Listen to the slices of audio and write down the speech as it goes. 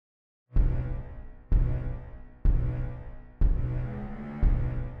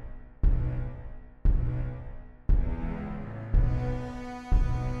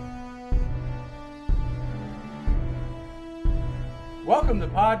Welcome to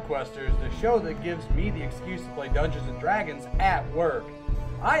Podquesters, the show that gives me the excuse to play Dungeons & Dragons at work.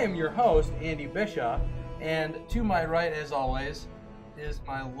 I am your host, Andy Bishop, and to my right, as always, is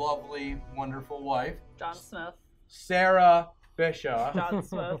my lovely, wonderful wife, John Smith. Sarah Bishop. John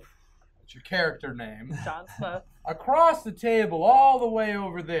Smith. That's your character name. John Smith. Across the table, all the way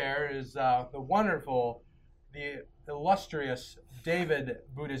over there, is the wonderful, the illustrious David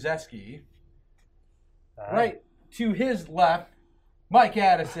Budizeski. Right to his left, Mike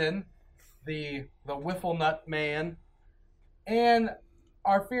Addison, the Wiffle Nut Man, and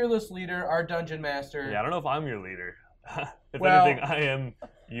our fearless leader, our dungeon master. Yeah, I don't know if I'm your leader. If Well- anything, I am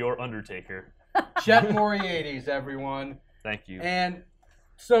your Undertaker. Chet Moriarty's, everyone. Thank you. And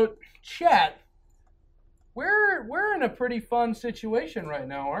so, Chet, we're in a pretty fun situation right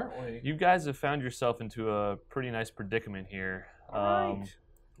now, aren't we? You guys have found yourself into a pretty nice predicament here. Right.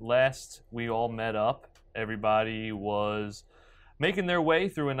 Last we all met up, everybody was making their way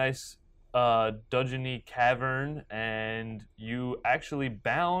through a nice dungeony cavern, and you actually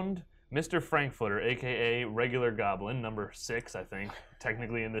bound Mr. Frankfurter, aka Regular Goblin, number 6, I think,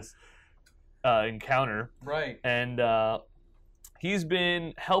 technically in this encounter. Right. And he's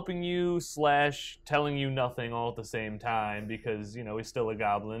been helping you / telling you nothing all at the same time because, you know, he's still a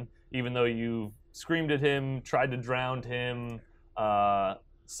goblin. Even though you screamed at him, tried to drown him,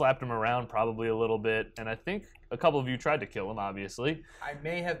 slapped him around probably a little bit, and I think a couple of you tried to kill him, obviously. I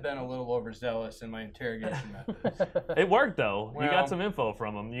may have been a little overzealous in my interrogation methods. It worked, though. You Well- got some info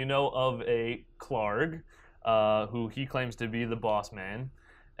from him. You know of a Clarg, who he claims to be the boss man,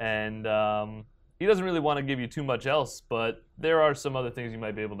 and he doesn't really want to give you too much else, but there are some other things you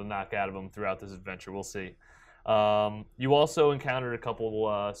might be able to knock out of him throughout this adventure. We'll see. You also encountered a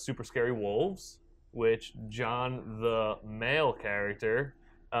couple super scary wolves, which John, the male character,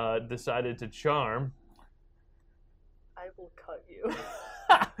 decided to charm. I will cut you.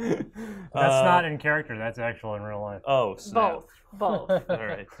 That's not in character. That's actual in real life. Oh, snap. Both. All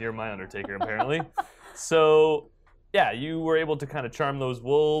right, you're my Undertaker, apparently. So, yeah, you were able to kind of charm those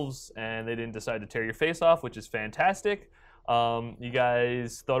wolves, and they didn't decide to tear your face off, which is fantastic. You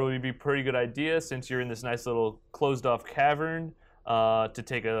guys thought it would be a pretty good idea, since you're in this nice little closed-off cavern, to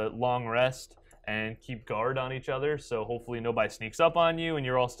take a long rest and keep guard on each other, so hopefully nobody sneaks up on you, and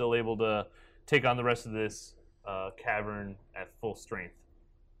you're all still able to take on the rest of this cavern at full strength.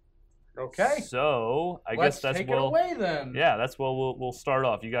 Okay. So, I Let's guess that's take it away then. yeah, that's where we'll start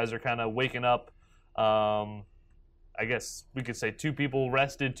off. You guys are kind of waking up. I guess we could say 2 people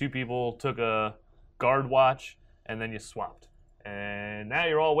rested, 2 people took a guard watch, and then you swapped. And now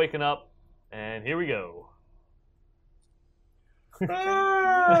you're all waking up, and here we go.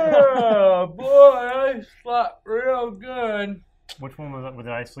 Oh, boy, I slept real good. Which one was it? Did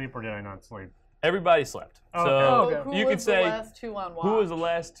I sleep or did I not sleep? Everybody slept. Oh, So okay. Who you was could say, the last 2 on watch? who was the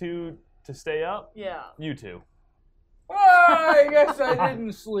last 2 to stay up? Yeah. You 2. Well, I guess I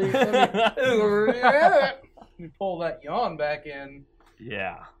didn't sleep. Let me pull that yawn back in.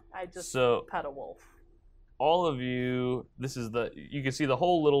 Yeah. I just So pet a wolf. all of you, you can see the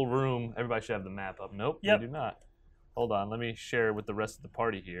whole little room. Everybody should have the map up. Nope, Yep. they do not. Hold on, let me share with the rest of the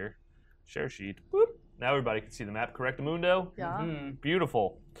party here. Share sheet. Boop. Now everybody can see the map. Correctamundo? Yeah. Mhm.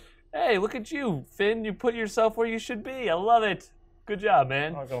 Beautiful. Hey, look at you, Finn. You put yourself where you should be. I love it. Good job,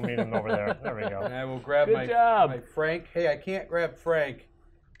 man. I'll go meet him over there. There we And go. I will grab Good my job. Frank. Hey, I can't grab Frank.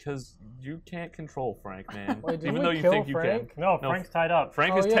 Because you can't control Frank, man. Wait, did Even we though you kill think Frank? you can. No, No, Frank's tied up.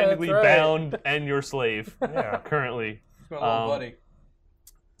 Frank Oh, is yeah, technically that's right. bound and your slave Yeah. currently. It's my little Um, buddy.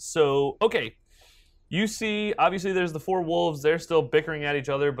 So, okay. You see, obviously, there's the 4 wolves. They're still bickering at each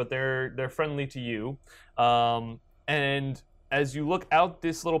other, but they're friendly to you. And as you look out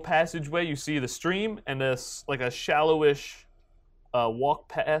this little passageway, you see the stream and like a shallowish walk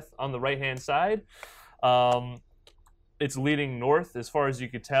path on the right-hand side. It's leading north as far as you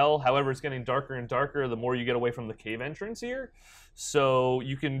could tell. However, it's getting darker and darker the more you get away from the cave entrance here. So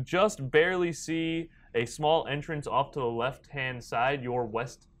you can just barely see a small entrance off to the left-hand side, your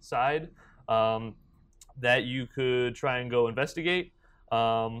west side, that you could try and go investigate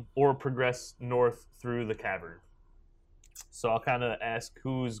or progress north through the cavern. So I'll kind of ask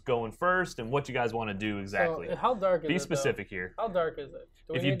who's going first and what you guys want to do exactly. So, how dark is it? Be specific here. How dark is it?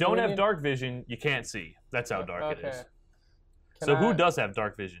 If you don't have dark vision, you can't see. That's how dark it is. Okay. So who I- does have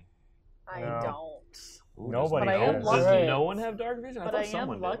dark vision? I No. don't. Nobody But I am does. lucky. Does Right. no one have dark vision? But I I thought am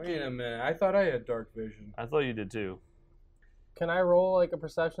someone lucky. did. Wait a minute. I thought I had dark vision. I thought you did too. Can I roll like a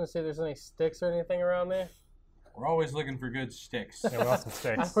perception to see if there's any sticks or anything around me? We're always looking for good sticks. Yeah, we want some I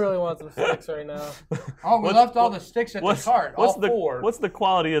sticks. really want some sticks right now. Oh, we What's- left all the sticks at the cart. All What's the 4. What's the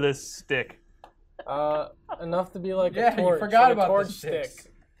quality of this stick? Enough to be like Yeah, a torch. you forgot like a about torch the stick. sticks.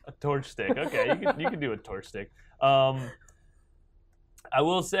 A torch stick. Okay, you can do a torch stick. I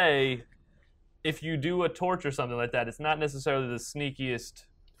will say, if you do a torch or something like that, it's not necessarily the sneakiest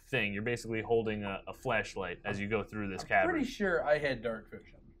thing. You're basically holding a flashlight as you go through this I'm cavern. pretty sure I had dark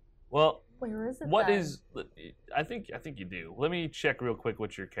vision. Well, Where is it? what then? is? I think you do. Let me check real quick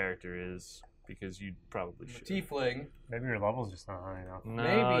what your character is because you probably I'm a should. tiefling. Maybe your level's just not high enough. No,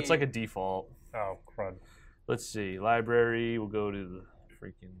 Maybe- it's like a default. Oh, crud. Let's see. Library. We'll go to the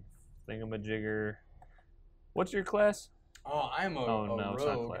freaking thingamajigger. What's your class? Oh, I'm a, Oh a no, rogue. it's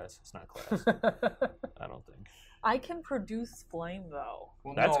not class. It's not class. I don't think. I can produce flame though.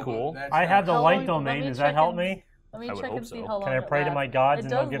 Well, That's no, cool. but that's I not- have the How light long- let domain. me Does check that help and- me? Let me I would check hope and see so. how long Can I it pray to lasts. my gods It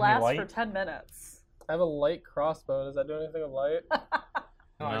and they'll does give me last light? for 10 minutes. I have a light crossbow. Does that do anything with light?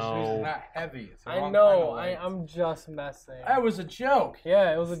 No, it's No. not heavy. It's the I wrong know. kind of light. I'm just messing. That was a joke.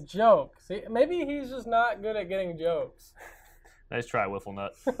 Yeah, it was a joke. See, maybe he's just not good at getting jokes. Nice try, Wiffle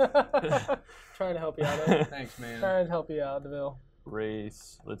Nut. Trying to help you out. Ed. Thanks, man. Trying to help you out, Deville.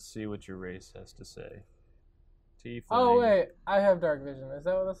 Race. Let's see what your race has to say. Tiefling. Oh wait, I have dark vision. Is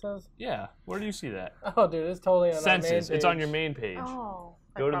that what this says? Yeah. Where do you see that? Oh, dude, it's totally on our main Census. It's on your page. main page. Oh,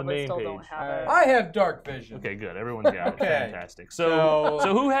 Go to the I probably main still page. don't have it. Alright. I have dark vision. Okay, good. Everyone's got it. Okay. Fantastic. So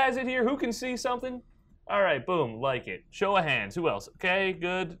So- who has it here? Who can see something? All right, boom, like it. Show of hands. Who else? Okay,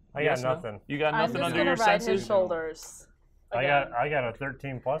 good. I got Yes, no? nothing. You got I'm nothing just under gonna your ride senses? his shoulders. I Again. got a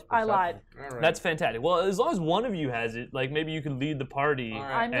 13 plus. I lied. All right. That's fantastic. Well, as long as one of you has it, like maybe you can lead the party All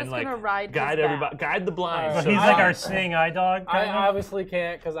right. I'm and just like gonna ride guide his everybody, back. guide the blind. Alright. So he's I- like our seeing eye dog. I kind of? obviously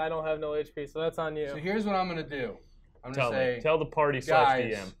can't because I don't have no HP, so that's on you. So here's what I'm gonna do. I'm gonna Tell say, me. Tell the party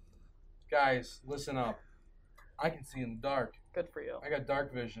guys, /DM. guys, listen up. I can see in the dark. Good for you. I got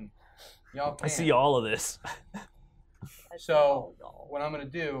dark vision. Y'all can't. I see all of this. I see So all y'all. what I'm gonna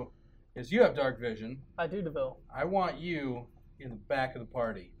do is you have dark vision. I do, Deville. I want you in the back of the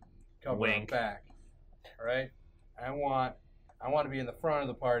party, cover Wink. back. All right. I want to be in the front of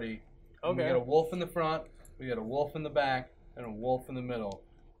the party. And We Okay. got a wolf in the front. We got a wolf in the back, and a wolf in the middle.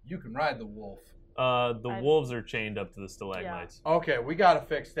 You can ride the wolf. The wolves are chained up to the stalagmites. Okay, we gotta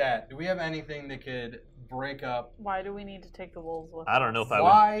fix that. Do we have anything that could break up? Why do we need to take the wolves with I don't know us? if I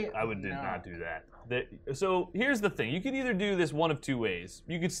Why would. I would not? not do that. So here's the thing: you could either do this one of two ways.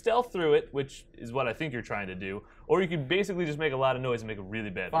 You could stealth through it, which is what I think you're trying to do, or you could basically just make a lot of noise and make it really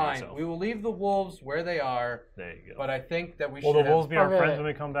bad for Fine. yourself. We will leave the wolves where they are, There you go. but I think that we Will should the wolves have... be our Okay. friends when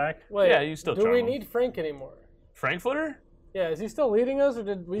we come back? Wait, Yeah, you still do charm we him. need Frank anymore? Frankfurter? Yeah, is he still leading us, or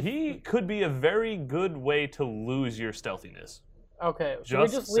did we? He could be a very good way to lose your stealthiness. Okay, should we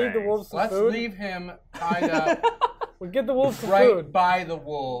Just just leave the saying. wolves some Let's food? leave him tied up We get the wolves some right food. by the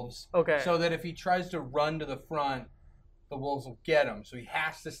wolves, Okay. so that if he tries to run to the front, the wolves will get him. So he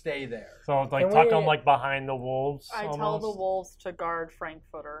has to stay there. So like Can tuck we- them like behind the wolves. I tell almost? the wolves to guard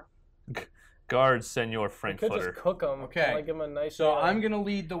Frankfurter. Guard, Senor We could Frankfurter. just cook them. Okay. Like give them a nice. So meal. I'm gonna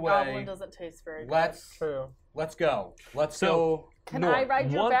lead the Goblin way. doesn't taste very good. Let's True. go. Let's So, go. Can north. I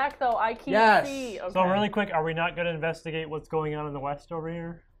ride your One- back though? I can't Yes. see. Okay. So really quick, are we not going to investigate what's going on in the west over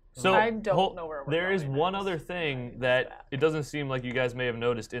here? So I don't know where we're there is going one next. other thing Right, that back. it doesn't seem like you guys may have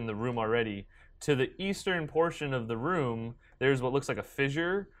noticed in the room already. To the eastern portion of the room, there's what looks like a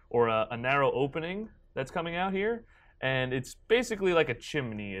fissure or a narrow opening that's coming out here. And it's basically like a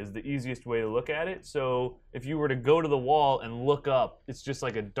chimney is the easiest way to look at it. So if you were to go to the wall and look up, it's just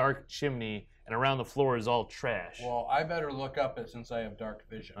like a dark chimney, and around the floor is all trash. Well, I better look up it since I have dark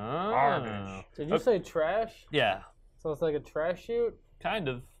vision. Oh. Garbage. Did you say trash? Yeah, So it's like a trash chute. kind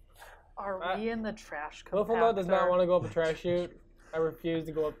of. Are we in the trash compactor? Wilfenut does not want to go up a trash chute. I refuse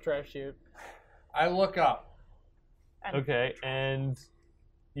to go up a trash chute. I look up. Okay, and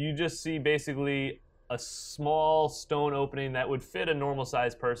you just see basically a small stone opening that would fit a normal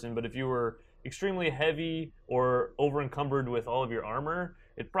sized person, but if you were extremely heavy or over encumbered with all of your armor,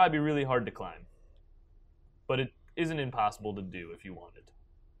 it'd probably be really hard to climb. But it isn't impossible to do if you wanted.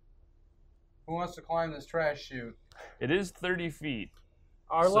 Who wants to climb this trash chute? It is 30 feet.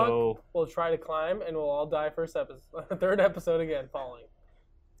 Our luck, So we'll try to climb, and we'll all die first episode. Third episode again, falling.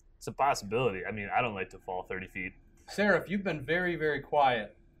 it's a possibility. I mean, I don't like to fall 30 feet. Seraph, you've been very, very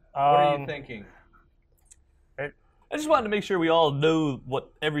quiet. What are you thinking? I just wanted to make sure we all know what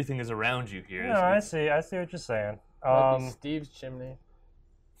everything is around you here. Yeah, I see what you're saying. Might be Steve's chimney.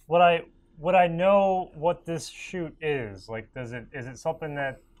 Would I know what this chute is? Like, is it something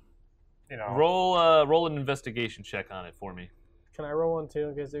that, you know? Roll an investigation check on it for me. Can I roll one too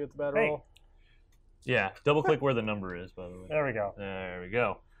in case it gets a bad Hey. roll? Yeah, double click where the number is, by the way. There we go. There we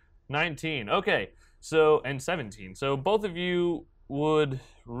go. 19. Okay. So, and 17. So both of you would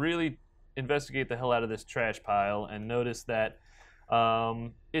really investigate the hell out of this trash pile and notice that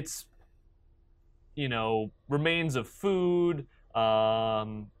it's, remains of food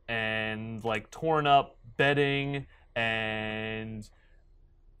and like torn up bedding and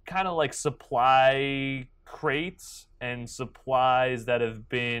kind of like supply crates and supplies that have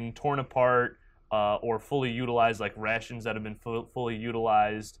been torn apart or fully utilized, like rations that have been fully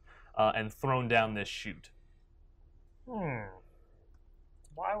utilized and thrown down this chute.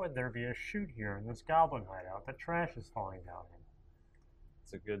 Why would there be a chute here in this goblin hideout? The trash is falling down in.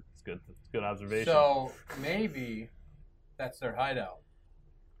 It's a good observation. So maybe that's their hideout.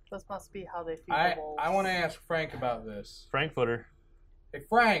 This must be how they feed the wolves. I want to ask Frank about this. Frankfurter. Hey,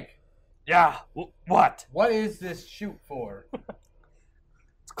 Frank. Yeah, what? What is this chute for?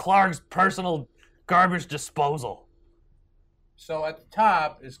 It's Clark's personal garbage disposal. So at the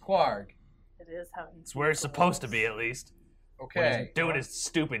top is Clark. It is how he It's where it's supposed to be, at least. When Okay. he's doing his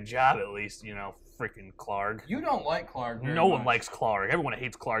stupid job, at least, freaking Clark. You don't like Clark very No one much. likes Clark. Everyone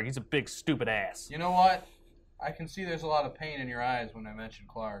hates Clark. He's a big, stupid ass. You know what? I can see there's a lot of pain in your eyes when I mention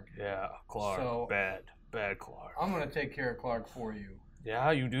Clark. Yeah, Clark. So- Bad Clark. I'm going to take care of Clark for you. Yeah,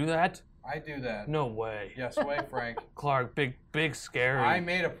 you do that? I do that. No way. Yes, wait, Frank. Clark, big, scary. I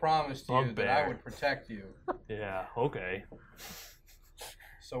made a promise to you that I Bugbear. would protect you. Yeah, okay.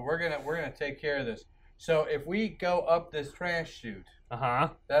 So we're gonna take care of this. So if we go up this trash chute, Uh-huh.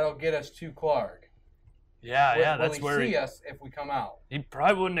 that'll get us to Clark. Yeah, Will that's he where see us if we come out? he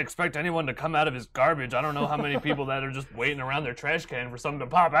probably wouldn't expect anyone to come out of his garbage. I don't know how many people that are just waiting around their trash can for something to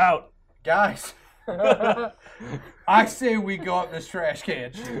pop out. Guys, I say we go up this trash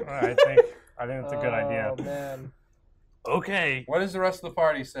can chute. I think that's a good idea. Oh, man. Okay. What does the rest of the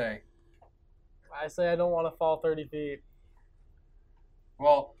party say? I say I don't want to fall 30 feet.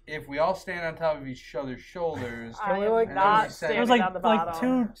 Well, if we all stand on top of each other's shoulders, Can we, I am like, not there's standing There's like on the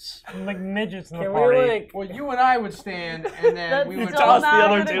bottom. midgets in the Can party. we, like... well, you and I would stand, and then That's we would still toss the not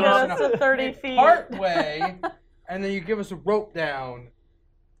other gonna two get up. us to 30 feet. part way, and then you give us a rope down.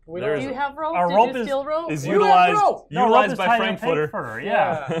 We There's Do don't... you have rope? Our Did rope you steal rope? Is We don't have utilized rope. No, rope utilized is by tied in Frankfurter. Frankfurter,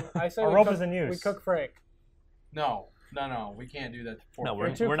 yeah. I say Our we rope cook, is in use. We cook Frank. No, we can't do that. No, We're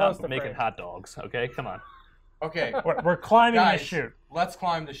we're too not close to making Frank. hot dogs, okay? Come on. Okay, We're climbing guys, the chute. let's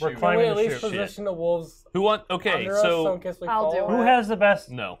climb the We're chute. Can we climbing at the least chute. position the wolves Okay, under us so so in case we I'll fall? do it. Who has the best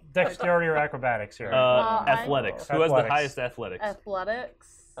no. dexterity or acrobatics here? Athletics. Who has the Athletics. highest athletics?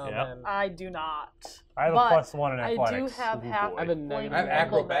 Athletics? Oh, Yep. man. I do not. I have a but +1 in I athletics. do have Ooh, half boy. I have a negative. I have Nimbleness.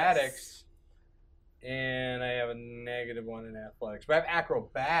 acrobatics, and I have a -1 in athletics. But I have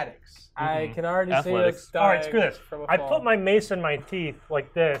acrobatics. I can already Athletics. see us All right, dying screw this. from a I fall. put my mace in my teeth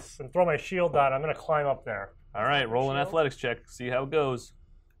like this and throw my shield down. I'm going to climb up there. All right, roll an Shield. athletics check. See how it goes.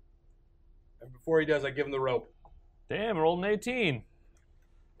 And before he does, I give him the rope. Damn, rolled an 18.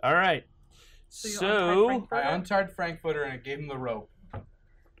 All right. So you So, untied Frankfurter? I untied Frankfurter and I gave him the rope.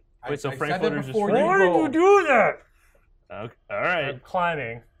 Wait, so I said that Frankfurter just before rolled? Why did you rolled. do that? okay, all I'm right.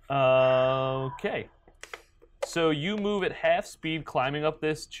 climbing. Okay. So you move at half speed climbing up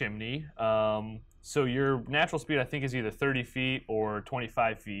this chimney. So your natural speed, I think, is either 30 feet or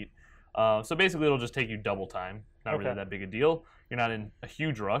 25 feet. So basically, it'll just take you double time. Not really Okay. that big a deal. You're not in a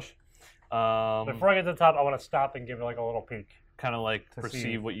huge rush. Before I get to the top, I want to stop and give it like a little peek. Kind of like To perceive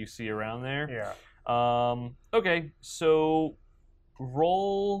see. what you see around there. Yeah. Okay, so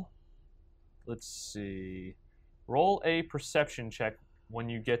roll. Let's see. Roll a perception check when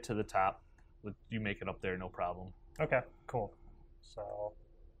you get to the top. You make it up there, no problem. Okay, cool. So,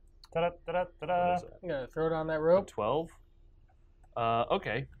 ta-da, ta-da, What ta-da. is that? I'm gonna throw down that A rope. 12.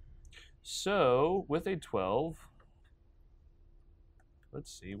 Okay. So with a 12,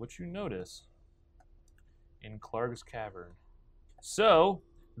 let's see what you notice in Clark's cavern. So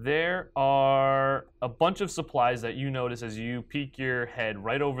there are a bunch of supplies that you notice as you peek your head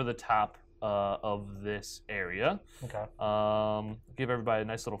right over the top of this area. Okay. Give everybody a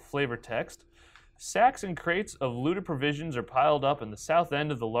nice little flavor text. Sacks and crates of looted provisions are piled up in the south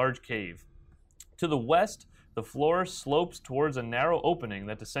end of the large cave. To the west, the floor slopes towards a narrow opening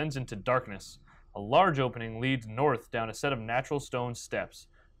that descends into darkness. A large opening leads north down a set of natural stone steps.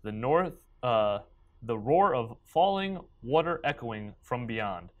 The roar of falling water echoing from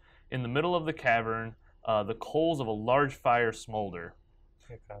beyond. In the middle of the cavern, the coals of a large fire smolder.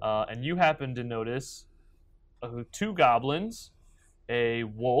 Okay. And you happen to notice 2 goblins, a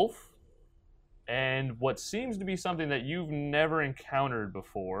wolf, and what seems to be something that you've never encountered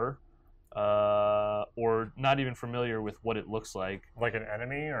before, or not even familiar with what it looks like. Like an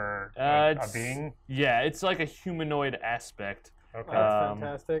enemy or a It's- being? Yeah, it's like a humanoid aspect. Okay. That's Um,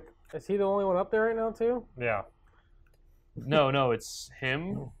 fantastic. Is he the only one up there right now too? yeah. No, it's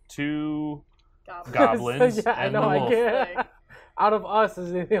him, 2 Goblin. goblins, Yeah, I and know. the I wolf. can't. Out of us,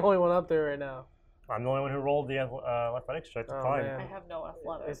 is he the only one up there right now? I'm the only one who rolled the athletics check to Oh, find. man. I have no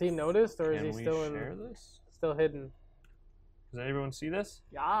athletics. Is he noticed, or Can is he we still share this? still hidden? Does everyone see this?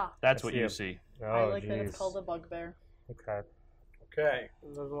 Yeah. That's I what see you it. see. Oh, I like that it's jeez. called a bugbear. Okay. Okay.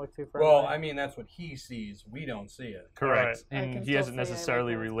 It doesn't look too friendly. Well, I mean, that's what he sees. We don't see it. Correct. I And can he still hasn't say I like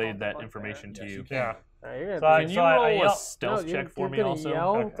necessarily that it's relayed called that the information to Yes, you. you can. Yeah. Alright, you're So I- gonna Can you so I roll a yell- stealth you're- check for you're me gonna also?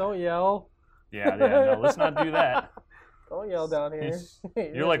 Yell. Okay. Don't yell. Yeah, no, let's not do that. Don't yell down here.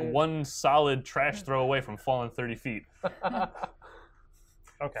 You're like one solid trash throw away from falling 30 feet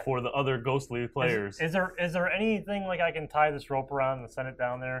Okay. for the other ghostly players. Is there anything like I can tie this rope around and send it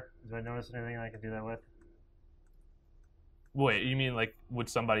down there? Did I notice anything I could do that with? Wait, you mean like would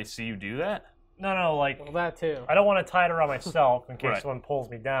somebody see you do that? No, like Well, that too. I don't want to tie it around myself in case Right. someone pulls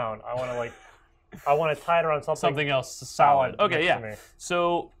me down. I want to tie it around Something else solid. solid. Okay, next to yeah. me.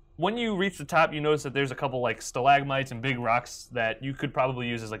 So when you reach the top, you notice that there's a couple like stalagmites and big rocks that you could probably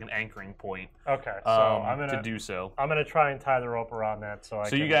use as like an anchoring point Okay, so I'm to gonna do so. I'm gonna try and tie the rope around that so I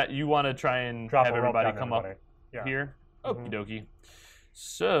So can you want to try and drop have a rope everybody down come everybody. up Yeah. here. Mhm. Okie dokie.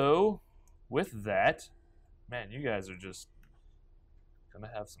 So with that, man, you guys are just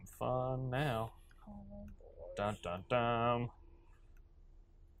gonna have some fun now. Dun dun dun.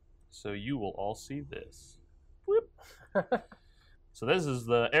 So you will all see this. Whoop. So this is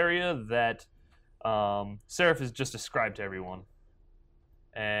the area that Seraph has just described to everyone.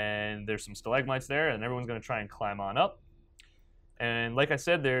 And there's some stalagmites there, and everyone's going to try and climb on up. And like I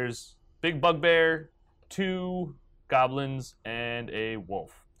said, there's big bugbear, 2 goblins, and a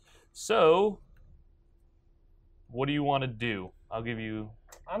wolf. So, what do you want to do? I'll give you...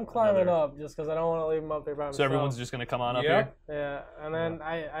 I'm climbing another- up just because I don't want to leave him up there by himself. So everyone's just going to come on up Yep. here? Yeah, and then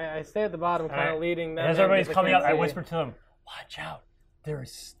I stay at the bottom, kind of Alright. leading them. And as in everybody's because coming can't up, I see. whisper to them, "Watch out! There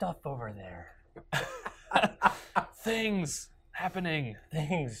is stuff over there. Things happening.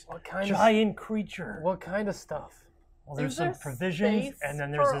 Things. What kind Giant creature. What kind of stuff? Well, there's Is some there provisions, space and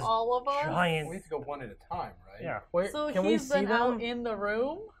then there's for this all of us? We giant. have to go one at a time, right? Yeah. Wait, So can we he's see been them? out in the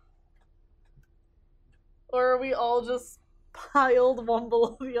room? Or are we all just piled one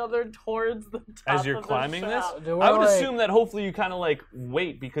below the other towards the top As you're of the climbing this? shaft? Do I would like- assume that hopefully you kind of like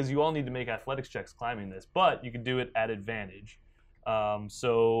wait because you all need to make athletics checks climbing this, but you can do it at advantage.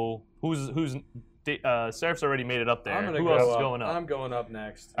 So who's Seraph's already made it up there. I'm gonna Who go else up. is going up? I'm going up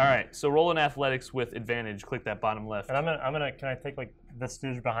next. All right, so roll an athletics with advantage. Click that bottom left. And I'm gonna. Can I take like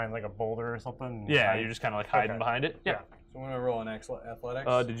vestige behind like a boulder or something? and Yeah, hide? you're just kind of like hiding Okay. behind it. Yeah. So I'm gonna roll an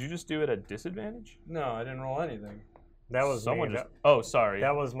athletics. Did you just do it at disadvantage? No, I didn't roll anything. That was Someone me. just. Oh, sorry.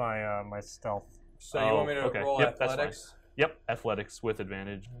 That was my my stealth. So you want me to okay. roll Yep, that's fine. athletics? Yep, athletics with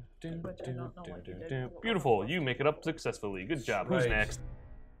advantage. Which I don't know what you did. Beautiful. You make it up successfully. Good job. Who's Right. next?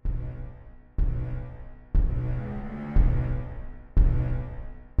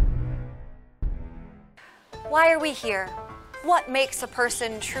 Why are we here? What makes a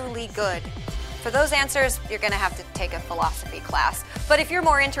person truly good? For those answers, you're going to have to take a philosophy class. But if you're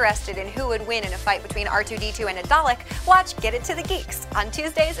more interested in who would win in a fight between R2-D2 and a Dalek, watch Get It to the Geeks on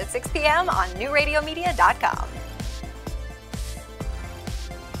Tuesdays at 6 p.m. on newradiomedia.com.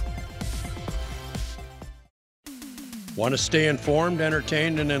 Want to stay informed,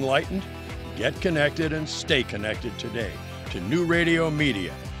 entertained, and enlightened? Get connected and stay connected today to New Radio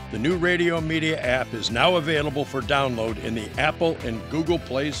Media. The New Radio Media app is now available for download in the Apple and Google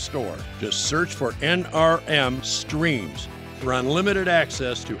Play Store. Just search for NRM Streams for unlimited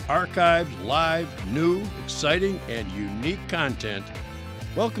access to archived, live, new, exciting, and unique content,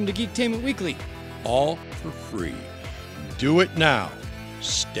 Welcome to Geektainment Weekly. all for free. Do it now.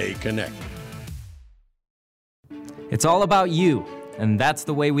 Stay connected. It's all about you, and that's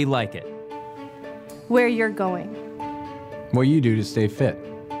the way we like it. Where you're going. What you do to stay fit.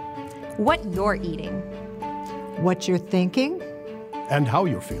 What you're eating. What you're thinking? And how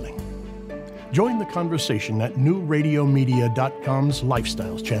you're feeling. Join the conversation at newradiomedia.com's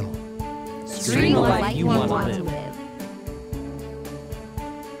Lifestyles channel. Stream the life you want to live.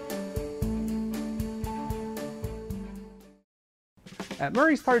 At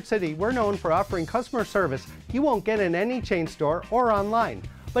Murray's Part City, we're known for offering customer service you won't get in any chain store or online.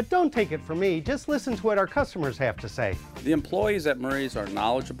 But don't take it from me, just listen to what our customers have to say. The employees at Murray's are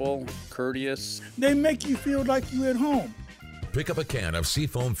knowledgeable, courteous. They make you feel like you're at home. Pick up a can of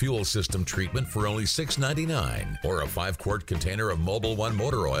Seafoam Fuel System treatment for only $6.99 or a 5-quart container of Mobil 1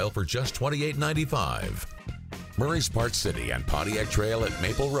 motor oil for just $28.95. Murray's Part City and Pontiac Trail at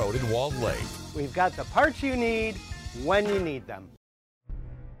Maple Road in Walled Lake. We've got the parts you need when you need them.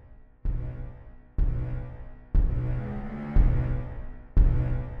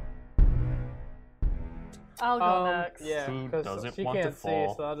 I'll go next. Yeah, Who because doesn't she want to can't see,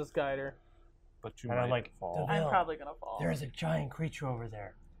 fall? so I'll just guide her. But you And I'm might like, fall. I'm probably gonna fall. There's a giant creature over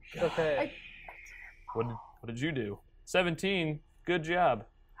there. Okay. What did you do? 17. Good job.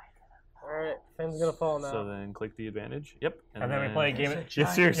 Alright, Finn's gonna fall now. So then click the advantage. Yep. And then we play a game of... Yeah,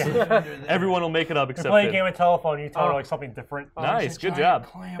 seriously. Everyone will make it up We except play a Finn. game of telephone, you tell her like something different. Nice, good job.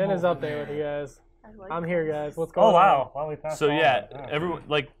 Finn is up there with you guys. I'm here, guys. What's going Oh, on? wow. Well, we passed So all yeah, of it. everyone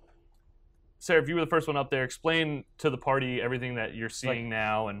like Sarah, if you were the first one up there, explain to the party everything that you're seeing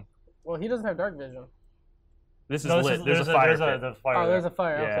now, and Well, he doesn't have dark vision. this is No, lit. There's a fire pit. there's a fire Oh, there. there's a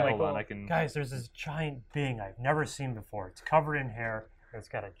fire. Yeah, Okay, hold cool. on, I can. Guys, there's this giant being I've never seen before. It's covered in hair. And it's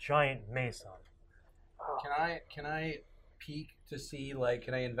got a giant mace on it. Can I peek to see, like,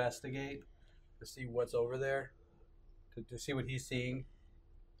 can I investigate to see what's over there? To see what he's seeing?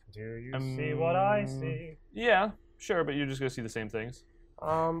 Do you see what I see? Yeah, sure, but you're just gonna see the same things.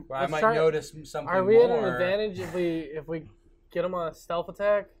 Well, I let's might try- notice something Are we at an more. advantage if we get him on a stealth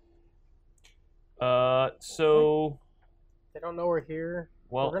attack? So They don't know we're here.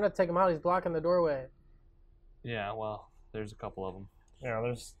 Well- we're gonna take him out. He's blocking the doorway. yeah, well, there's a couple of them. Yeah,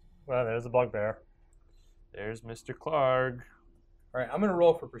 there's a bugbear. There's Mr. Clark. All right, I'm gonna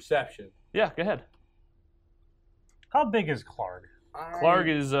roll for perception. Yeah, go ahead. How big is Clark? Clark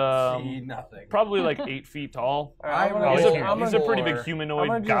is see nothing. probably like 8 feet tall. I'm gonna He's, roll- a, I'm he's gonna a pretty roll- big humanoid, I'm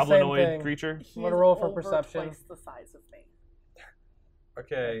gonna do the same goblinoid thing. creature. I'm gonna roll for Over perception. twice the size of me.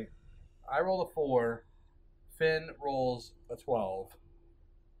 Okay, I roll a 4. Finn rolls a 12.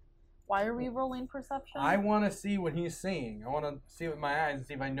 Why are we rolling perception? I want to see what he's seeing. I want to see it with my eyes and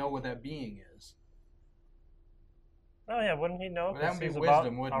see if I know what that being is. Oh yeah, wouldn't he know? Well, that 'Cause would be he's wisdom,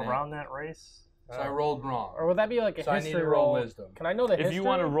 about wouldn't it? around that race. So I rolled wrong. Or would that be like a So I need history to roll roll? wisdom. Can I know the history? If you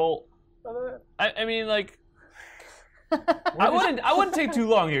want to roll, of it? I mean, like, I wouldn't take too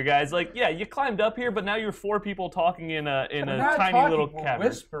long here, guys. Like, yeah, you climbed up here, but now you're 4 people talking in a We're not tiny talking, little we're cavern.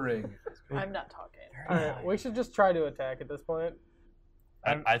 whispering. I'm not talking. Alright, we should just try to attack at this point.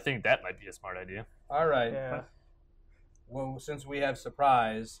 I think that might be a smart idea. All right. Yeah. Well, since we have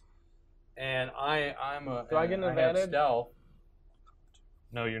surprise, and I'm a Do I get an have advantage? stealth.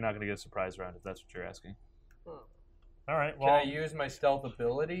 No, you're not going to get a surprise round if that's what you're asking. All right. Can Well, I use my stealth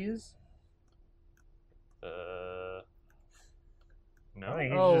abilities? No. I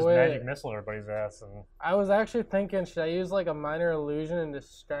think you Oh, should just wait. magic missile everybody's ass and. I was actually thinking, should I use like a minor illusion and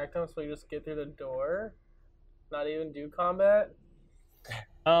distract him so we just get through the door? Not even do combat?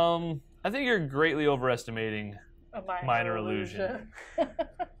 I think you're greatly overestimating A minor illusion.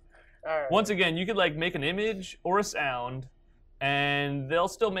 Alright. Once again, you could like make an image or a sound, and they'll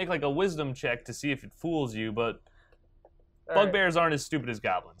still make like a wisdom check to see if it fools you. But Alright. bugbears aren't as stupid as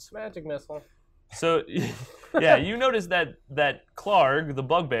goblins. Magic missile. So, yeah, you notice that Clark, the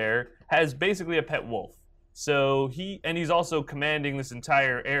bugbear, has basically a pet wolf. So he's also commanding this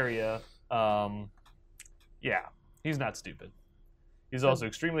entire area. Yeah, he's not stupid. He's also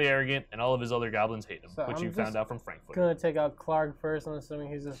extremely arrogant, and all of his other goblins hate him, So which I'm you found just out from Frankfurt. Gonna take out Clark first. I'm assuming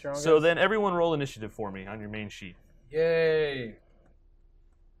he's the strongest. So then everyone roll initiative for me on your main sheet, Yay!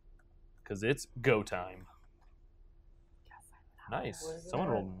 because it's go time. Nice. Where's it Someone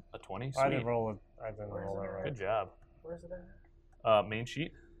at? rolled a 20. Sweet. I didn't roll that right. Good job. Where's it at? Main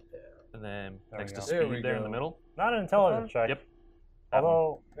sheet. And then There next we to go. There we speed there in the go. middle. Not an intelligence check. Yep.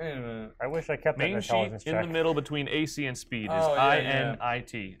 Although Wait a minute. I wish I kept that Main sheet intelligence in check. the middle between AC and speed is Oh, yeah,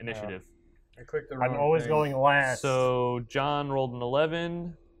 INIT, initiative. I clicked the wrong I'm always thing. going last. So John rolled an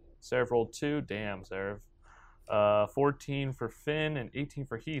 11. Seraph rolled 2. Damn, Seraph. 14 for Finn and 18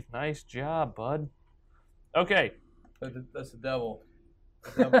 for Heath. Nice job, bud. Okay. That's the devil.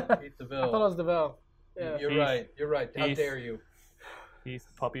 The devil. Heath the I thought it Bill. was DeVille. Yeah. You're Heath. right. You're right. How Heath. dare you? Heath,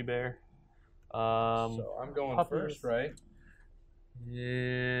 puppy bear. So I'm going Puppies. first, right?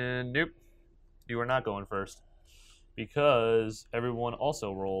 Yeah, nope. You are not going first. Because everyone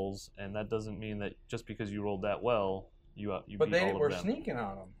also rolls, and that doesn't mean that just because you rolled that well, you But beat they all were of them. sneaking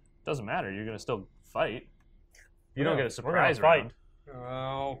on him. Doesn't matter. You're going to still fight. You Yeah, don't get a we're gonna surprise fight. round.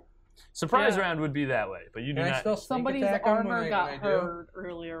 Oh. Surprise Yeah. round would be that way, but you do Can I not. still sneak Somebody's attack him when armor I got do? hurt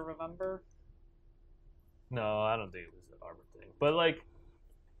earlier, remember? No, I don't think it was the armor thing. But like,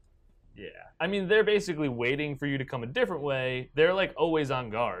 yeah. I mean, they're basically waiting for you to come a different way. They're like always on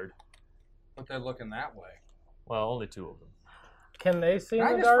guard. But they're looking that way. Well, only 2 of them. Can they see Can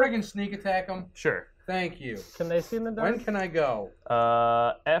I in the just dark? friggin' sneak attack them? Sure. Thank you. Can they see in the dark? When can I go?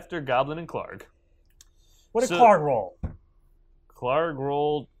 After Goblin and Clark. What did So- Clark roll? Clark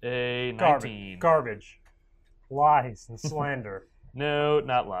rolled a 19. Garbage. Lies and slander. No,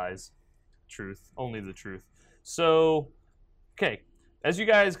 not lies. Truth. Only the truth. So, okay. As you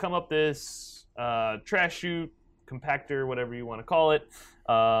guys come up this trash chute, compactor, whatever you want to call it.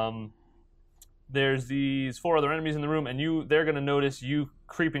 There's these 4 other enemies in the room, and they're going to notice you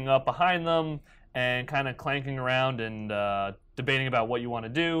creeping up behind them and kind of clanking around and debating about what you want to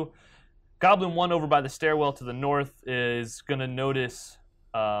do. Goblin 1 over by the stairwell to the north is going to notice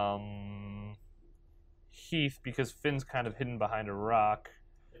Heath because Finn's kind of hidden behind a rock.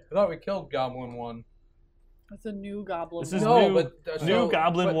 I thought we killed Goblin 1. It's a new Goblin. This is new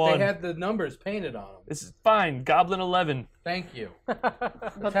Goblin 1. They had the numbers painted on them. This is fine. Goblin 11. Thank you.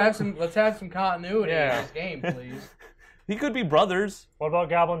 Let's have some continuity in this game, please. He could be brothers. What about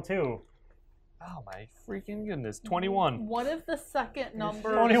Goblin 2? Oh my freaking goodness. 21. What if the second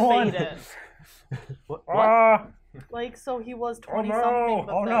number 21. faded? What? Like, so he was 20 no. something,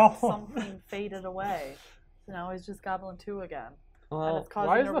 but Oh, then no. something faded away. So now he's just Goblin 2 again. And it's causing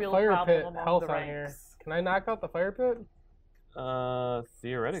Why is a the real fire problem pit among health the on here? ranks. Can I knock out the fire pit?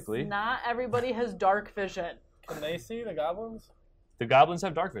 Theoretically. Not everybody has dark vision. Can they see the goblins? The goblins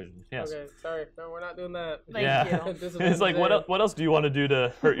have dark vision. Yes. Okay, sorry. No, we're not doing that. Thank you. It's like, what else do you want to do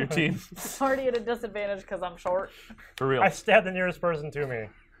to hurt your team? It's already at a disadvantage because I'm short. For real. I stabbed the nearest person to me.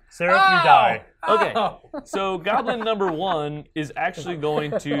 Sarah, you die. Okay, so Goblin number 1 is actually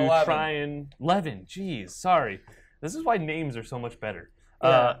going to 11. try and... 11, jeez, sorry. This is why names are so much better.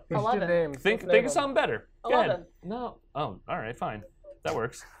 Yeah, 11. names. Think Let's name of something better. Go 11. ahead. No. Oh, all right, fine. That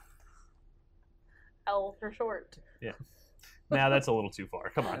works. L for short. Yeah. Now that's a little too far.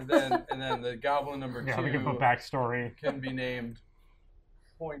 Come on. And then the Goblin number 2 Yeah, we can put backstory. can be named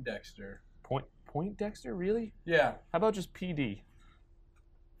Poindexter. Poindexter, really? Yeah. How about just PD?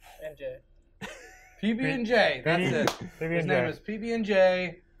 And J. PB&J. That's it. His name is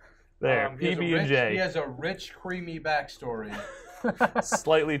PB&J. There, He has a PB&J. He has a rich, creamy backstory.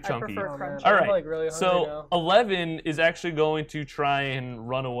 Slightly chunky. prefer crunchy. All I'm, right. like, really hungry So now. 11 is actually going to try and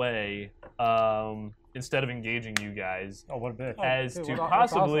run away instead of engaging you guys, Oh, what a bitch. as dude, to that's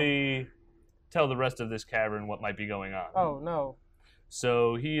possibly tell the rest of this cavern what might be going on. Oh, no.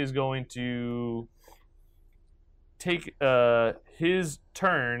 So he is going to take his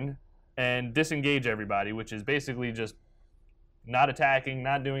turn and disengage everybody, which is basically just not attacking,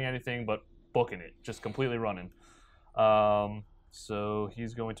 not doing anything, but booking it, just completely running. So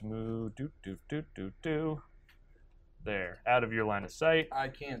he's going to move there, out of your line of sight. I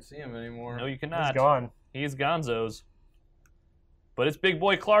can't see him anymore. No, you cannot. He's gone. He's gonzo's. But it's Big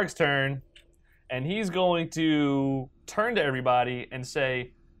Boy Clark's turn, and he's going to turn to everybody and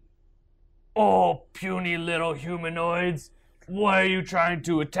say, "Oh, puny little humanoids, why are you trying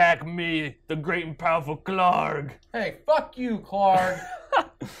to attack me, the great and powerful Clark?" Hey, fuck you, Clark.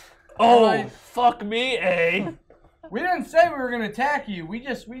 Oh, Alright. fuck me, eh? We didn't say we were gonna attack you. We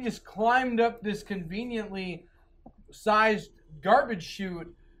just climbed up this conveniently sized garbage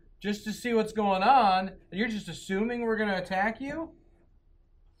chute just to see what's going on, and you're just assuming we're gonna attack you?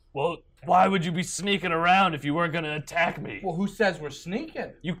 Well, why would you be sneaking around if you weren't going to attack me? Well, who says we're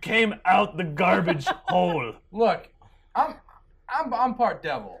sneaking? You came out the garbage hole. Look, I'm part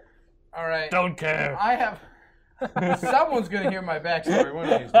devil. All right. Don't care. I have. Someone's gonna hear my backstory one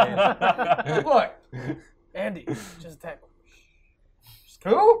of these days. Look, Andy, just attack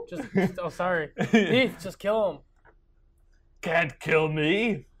him. who? Just oh, sorry. Heath, just kill him. Can't kill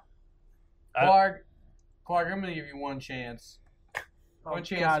me. Clark, I'm gonna give you one chance. One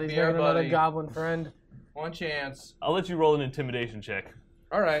chance God, to he's be our making another buddy. goblin friend. One chance. I'll let you roll an intimidation check.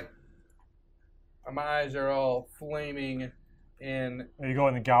 All right. My eyes are all flaming, and Are you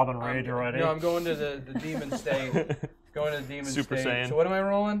going the Goblin Rage already? no, I'm going to the demon state. Going to the demon Super state. Saiyan. So what am I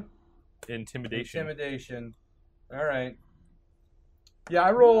rolling? Intimidation. Intimidation. All right. Yeah,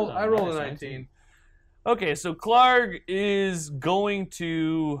 I rolled a nice, 19. Okay, so Clark is going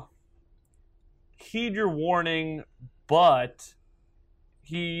to heed your warning, but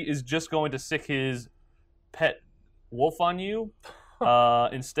he is just going to sick his pet wolf on you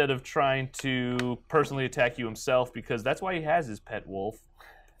instead of trying to personally attack you himself, because that's why he has his pet wolf.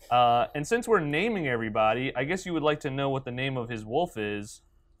 And since we're naming everybody, I guess you would like to know what the name of his wolf is.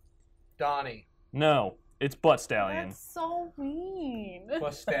 Donnie. No, it's Butt Stallion. That's so mean.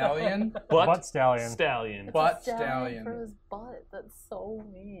 Butt Stallion? Butt Stallion. Stallion. Butt Stallion Stallion. for his butt. That's so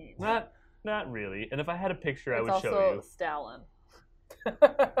mean. Not really. And if I had a picture, I It's would also show you. Stalin.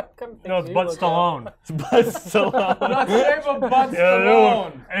 No, it's Butt Stallone. It's Butt Stallone. Not the name of Butt Yeah,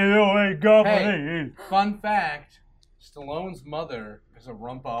 Stallone. hey, Goblin. Hey, fun fact, Stallone's mother is a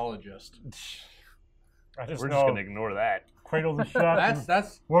rumpologist. I just We're know. just going to ignore that. Cradle the shot.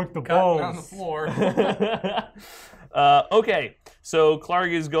 That's work the cutting balls on the floor. Okay, so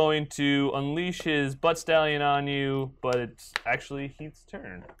Clark is going to unleash his butt stallion on you, but it's actually Heath's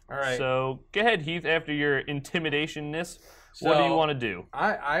turn. All right. So go ahead, Heath. After your intimidation-ness, what do you want to do?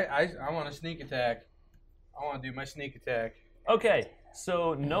 I want to sneak attack. I want to do my sneak attack. Okay,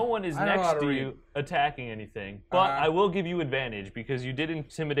 so no one is next to you attacking anything, but I will give you advantage because you did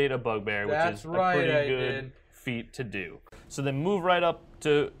intimidate a bugbear, which is a pretty good feat to do. So then move right up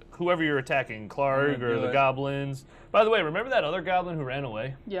to whoever you're attacking, Clark or the goblins. By the way, remember that other goblin who ran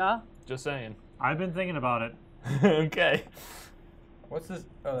away? Yeah. Just saying. I've been thinking about it. Okay. What's this?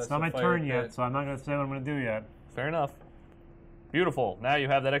 Oh, it's not my turn yet, so I'm not going to say what I'm going to do yet. Fair enough. Beautiful. Now you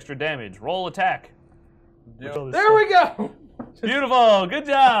have that extra damage. Roll attack. There we go. Beautiful. Good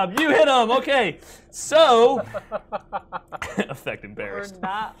job. You hit him. Okay. So, effect embarrassed. We're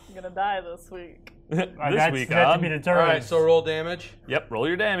not going to die this week. This week, to be determined. All right, so roll damage. Yep, roll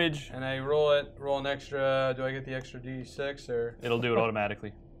your damage. And I roll an extra. Do I get the extra D6 or? It'll do it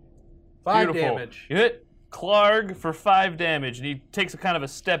automatically. 5 damage. You hit Clark for 5 damage, and he takes a kind of a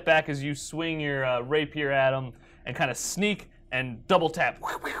step back as you swing your rapier at him and kind of sneak and double tap.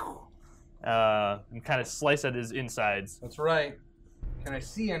 And kind of slice at his insides. That's right. Can I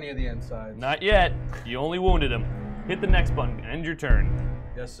see any of the insides? Not yet. You only wounded him. Hit the next button. End your turn.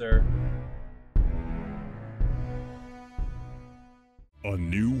 Yes, sir. A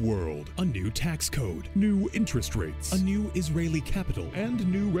new world, a new tax code, new interest rates, a new Israeli capital,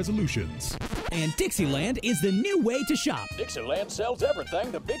 and new resolutions. And Dixieland is the new way to shop. Dixieland sells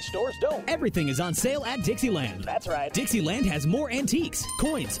everything the big stores don't. Everything is on sale at Dixieland. That's right. Dixieland has more antiques,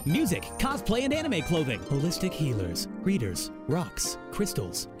 coins, music, cosplay and anime clothing, holistic healers, readers, rocks,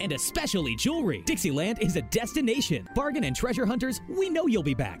 crystals, and especially jewelry. Dixieland is a destination. Bargain and treasure hunters, we know you'll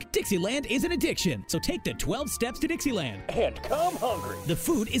be back. Dixieland is an addiction, so take the 12 steps to Dixieland. And come hungry. The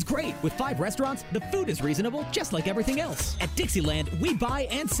food is great. With 5 restaurants, the food is reasonable, just like everything else. At Dixieland, we buy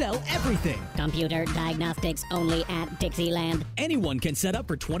and sell everything. Computer diagnostics only at Dixieland. Anyone can set up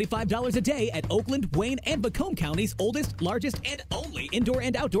for $25 a day at Oakland, Wayne, and Macomb County's oldest, largest, and only indoor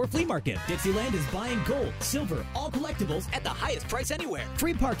and outdoor flea market. Dixieland is buying gold, silver, all collectibles at the highest price anywhere.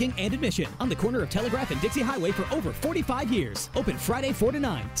 Free parking and admission on the corner of Telegraph and Dixie Highway for over 45 years. Open Friday 4 to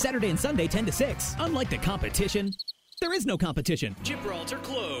 9, Saturday and Sunday 10 to 6. Unlike the competition, there is no competition. Gibraltar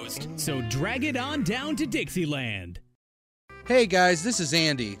closed. So drag it on down to Dixieland. Hey guys, this is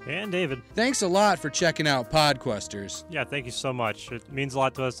Andy. And David. Thanks a lot for checking out Podquesters. Yeah, thank you so much. It means a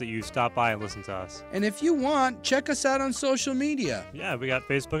lot to us that you stop by and listen to us. And if you want, check us out on social media. Yeah, we got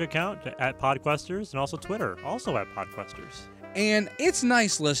Facebook account at Podquesters and also Twitter, also at Podquesters. And it's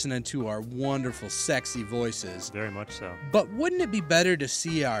nice listening to our wonderful, sexy voices. Very much so. But wouldn't it be better to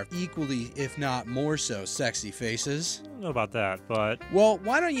see our equally, if not more so, sexy faces? I don't know about that, but... Well,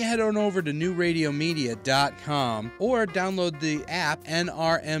 why don't you head on over to newradiomedia.com or download the app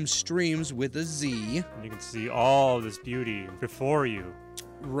NRM Streams with a Z. And you can see all this beauty before you.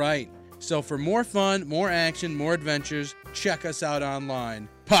 Right. So for more fun, more action, more adventures, check us out online.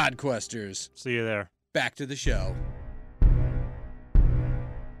 Podquesters. See you there. Back to the show.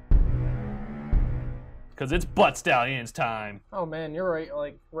 Because it's Butt Stallions time. Oh man, you're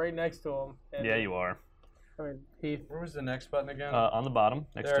right next to him. And yeah, you are. I mean, Heath. Where was the next button again? On the bottom.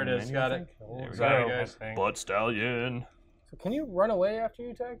 Next there to it is. menu, Got I it. think. There we Sorry, go. guys. Butt Stallion. So can you run away after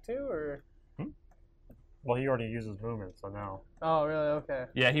you attack too, or? Well, he already uses movement, so no. Oh, really? Okay.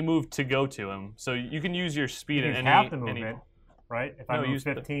 Yeah, he moved to go to him, so you can use your speed you in can any. half the movement, right? If No, I move use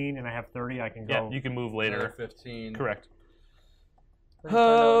 15 and I have 30, I can go. Yeah, you can move later. 15. Correct.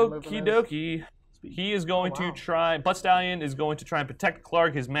 Okie Okie dokie. He is going to try. Butt Stallion is going to try and protect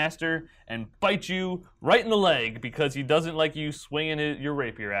Clark, his master, and bite you right in the leg because he doesn't like you swinging your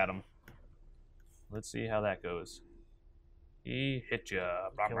rapier at him. Let's see how that goes. He hit you.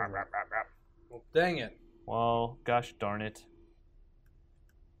 Dang it. Well, gosh darn it.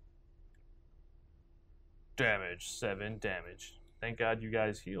 Damage. 7 damage. Thank God you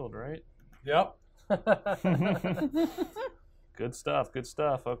guys healed, right? Yep. Good stuff. Good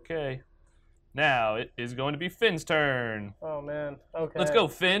stuff. Okay. Now it is going to be Finn's turn. Oh man. Okay. Let's go,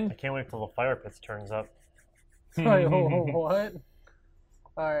 Finn. I can't wait till the fire pits turns up. Wait, what?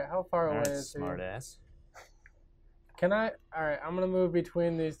 Alright, how far away is he? Smart ass. Can I? Alright, I'm gonna move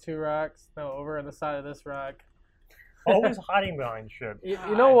between these two rocks. No, over on the side of this rock. Always hiding behind shit. You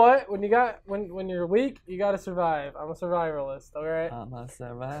know what? When you're weak, you gotta survive. I'm a survivalist, alright? I'm a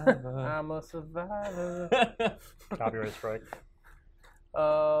survivor. I'm a survivor. Copyright strike.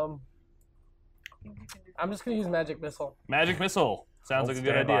 I'm just gonna use Magic Missile. Magic Missile. Sounds like a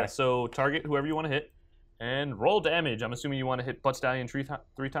good idea. So target whoever you want to hit and roll damage. I'm assuming you want to hit Butt Stallion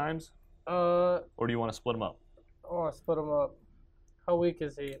three times? Or do you want to split them up? I want to split him up. How weak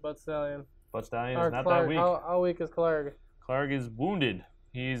is he, Butt Stallion? Butt Stallion Or is not Clark. that weak. How weak is Clark? Clark is wounded.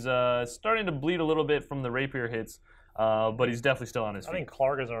 He's starting to bleed a little bit from the rapier hits, but he's definitely still on his feet. I think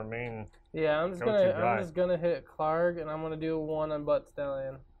Clark is our main. Yeah, I'm just gonna hit Clark, and I'm gonna do 1 on Butt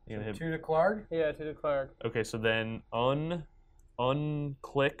Stallion. You gonna hit 2 to Clark? Yeah, 2 to Clark. Okay, so then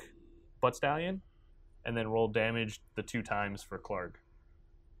unclick Butt Stallion, and then roll damage the 2 times for Clark.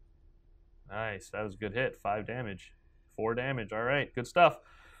 Nice, that was a good hit. 5 damage, 4 damage. All right, good stuff.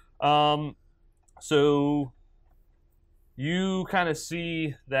 So you kind of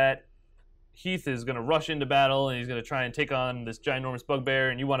see that Heath is going to rush into battle, and he's going to try and take on this ginormous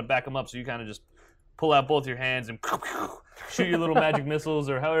bugbear, and you want to back him up, so you kind of just pull out both your hands and shoot your little magic missiles,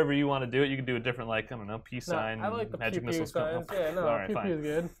 or however you want to do it. You can do a different, like, I don't know, peace sign, I like the magic pew-pew missiles. signs. Yeah, no, all right, pew-pew is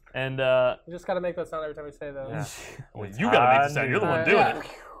good. And you just gotta make that sound every time we say that. Yeah. Well, you gotta make the sound. You're the one doing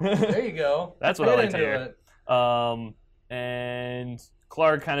it. There you go. That's what I like to hear. And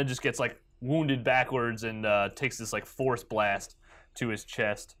Clark kind of just gets like wounded backwards and takes this like force blast to his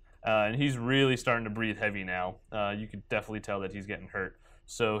chest, and he's really starting to breathe heavy now. You could definitely tell that he's getting hurt.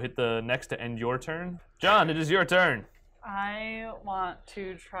 So hit the next to end your turn. John, it is your turn. I want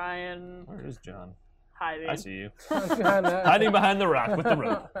to try and. Where is John? Hiding. I see you. Hiding behind the rock with the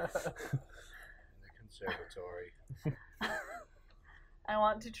rope. Conservatory. I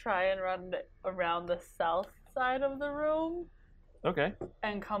want to try and run around the south side of the room. Okay.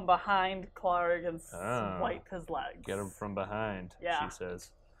 And come behind Clark and swipe his legs. Get him from behind, Yeah. she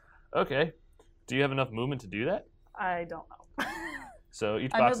says. Okay. Do you have enough movement to do that? I don't know. So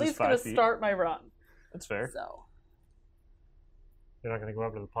each I'm box at least is 5 going feet. to start my run. That's fair. So. You're not going to go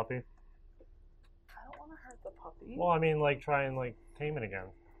after the puppy? I don't want to hurt the puppy. Well, I mean, like, try and, like, tame it again.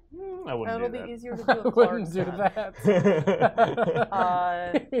 I wouldn't It'll do that. be easier to do with Clark. Wouldn't do that.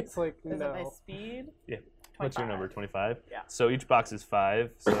 It's like, is no. it my speed? Yeah. What's your number? 25? Yeah. So each box is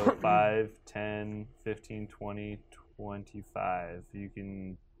 5. So 5, 10, 15, 20, 25. You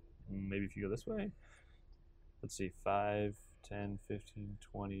can, maybe if you go this way. Let's see, 5, 10, 15,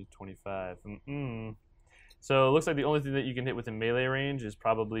 20, 25. So it looks like the only thing that you can hit within melee range is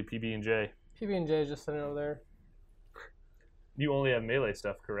probably PB&J. PB&J is just sitting over there. You only have melee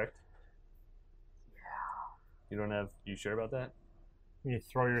stuff, correct? Yeah. You don't have, you sure about that? You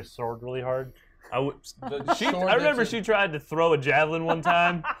throw your sword really hard? I remember she tried to throw a javelin one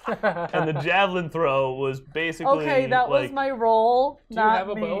time, and the javelin throw was basically Okay, that was my roll. Do not you have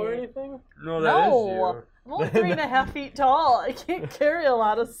a me. bow or anything? No, that is you. I'm only 3.5 feet tall. I can't carry a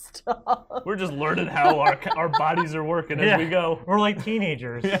lot of stuff. We're just learning how our bodies are working as we go. We're like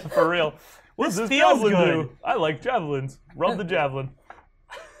teenagers. Yeah, for real. What's this feels javelin good. do? I like javelins. Rub the javelin.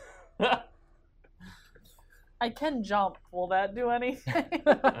 I can jump. Will that do anything?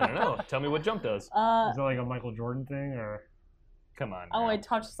 I don't know. Tell me what jump does. Is that like a Michael Jordan thing, or? Come on. Oh, I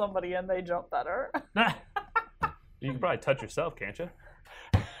touch somebody and they jump better. You can probably touch yourself, can't you?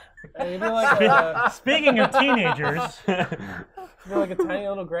 Hey, you'd be like Speaking of teenagers, you'd be like a tiny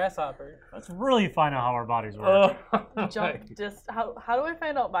little grasshopper. let's really find out how our bodies work. How do I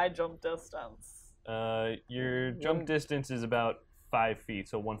find out my jump distance? Your jump distance is about 5 feet,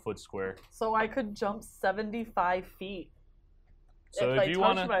 so 1 foot square. So I could jump 75 feet. So if if I you touch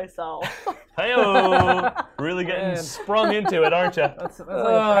wanna, myself. hey-o, really getting sprung into it, aren't you? That's like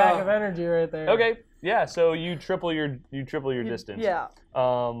a pack of energy right there. Okay, yeah. So you triple your distance. Yeah.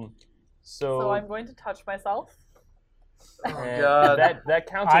 So I'm going to touch myself. that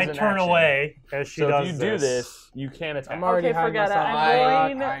counts as I an turn action. away as she so does if you do this, you can't attack. I'm already Okay, hiding forget it. myself.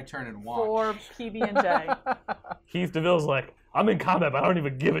 I'm going I turn and watch. for PB&J. Heath DeVille's like, I'm in combat, but I don't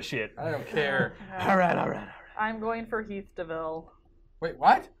even give a shit. I don't care. All right. I'm going for Heath DeVille. Wait,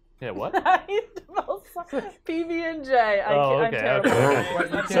 what? Yeah, what? Heath DeVille. PB&J. Oh, I'm okay, terrible. okay. What,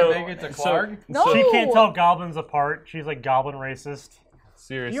 you can't So- make it to Clark? No. She can't tell goblins apart. She's like goblin racist.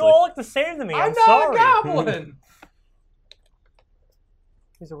 Seriously. You all look the same to me. I'm not sorry. a goblin.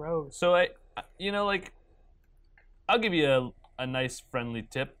 He's a rogue. So I'll give you a nice friendly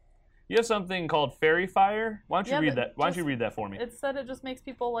tip. You have something called Fairy Fire. Why don't you Yeah, read but that? Why don't you read that for me? It said it just makes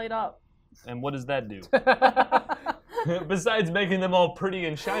people light up. And what does that do? Besides making them all pretty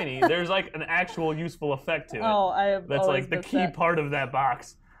and shiny, there's like an actual useful effect to it. Oh, I have That's always like the missed key that. part of that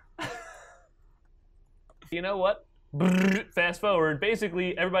box. You know what? Brrr, fast forward.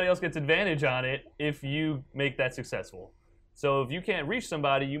 Basically, everybody else gets advantage on it if you make that successful. So if you can't reach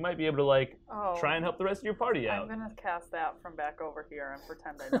somebody, you might be able to like Oh. try and help the rest of your party I'm out. gonna cast that from back over here and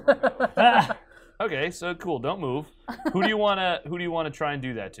pretend I never moved. Okay, so cool. Don't move. Who do you wanna try and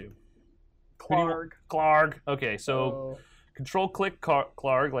do that to? Clark. Clark. Okay, so Oh. control click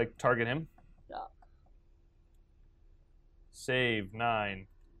Clark, like target him. Yeah. Save 9.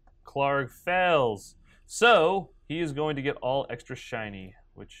 Clark fails. So he is going to get all extra shiny,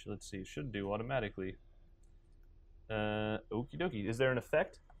 which, let's see, should do automatically. Okie dokie. Is there an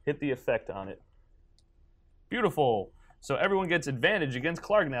effect? Hit the effect on it. Beautiful. So everyone gets advantage against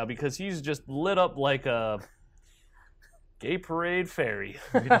Clark now because he's just lit up like a gay parade fairy.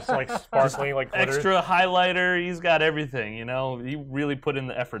 He's just like sparkling like glitter. Extra highlighter. He's got everything, you know. He really put in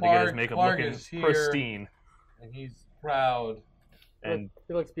the effort to get his makeup looking pristine. And he's proud. And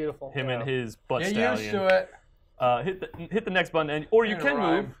he looks beautiful. Him and his butt Get stallion. used to it. Hit the next button, or you Ain't can a move.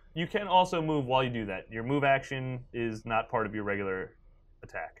 rhyme. You can also move while you do that. Your move action is not part of your regular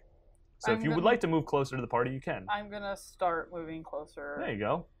attack. So if you would like to move closer to the party, you can. I'm gonna start moving closer. There you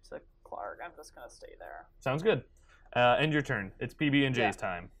go. To Clark. I'm just gonna stay there. Sounds good. End your turn. It's PB and J's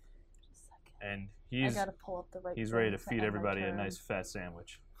time, and he's I gotta pull up the right ready to thing feed end my everybody a turn. nice fat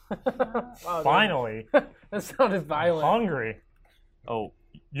sandwich. Wow, Finally. That sounded violent. Hungry. Oh,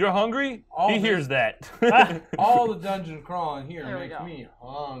 you're hungry? He hears that. All the dungeon crawling here There we makes go. me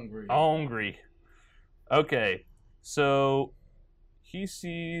hungry. Hungry. Okay, so he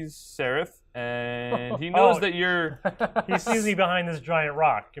sees Seraph, and he knows that you're... He sees me behind this giant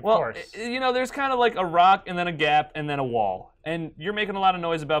rock, of course. You know, there's kind of like a rock, and then a gap, and then a wall. And you're making a lot of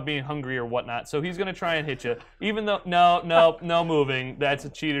noise about being hungry or whatnot, so he's going to try and hit you. Even though... No moving. That's a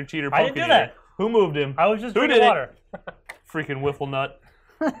cheater poking I didn't do that. Who moved him? I was just Who drinking did water. it? Freaking wiffle nut.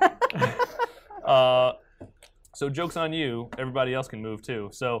 So joke's on you. Everybody else can move too.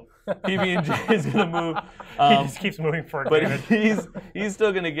 So PB&J is gonna move. He just keeps moving for but advantage. he's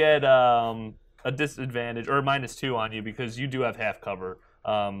still gonna get a disadvantage or -2 on you because you do have half cover.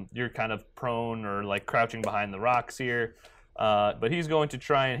 You're kind of prone or like crouching behind the rocks here. But he's going to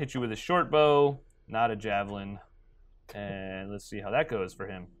try and hit you with a short bow, not a javelin. And let's see how that goes for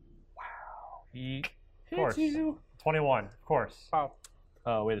him. Wow. He Of course. hits you. 21, of course. Wow.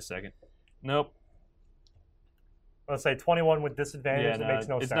 Oh, wait a second. Nope. Let's say 21 with disadvantage. Yeah, It no, makes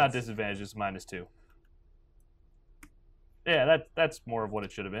no it's sense. not disadvantage. It's -2. Yeah, that's more of what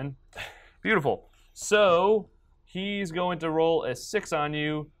it should have been. Beautiful. So he's going to roll a 6 on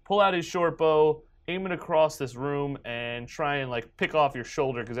you, pull out his short bow, aim it across this room, and try and like pick off your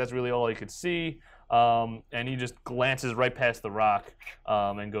shoulder because that's really all he could see. And he just glances right past the rock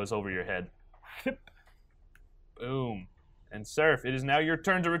and goes over your head. Boom. And Surf, it is now your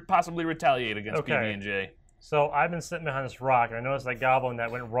turn to possibly retaliate against PB&J. So I've been sitting behind this rock, and I noticed that goblin that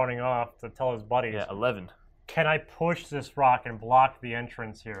went running off to tell his buddies. Yeah, 11. Can I push this rock and block the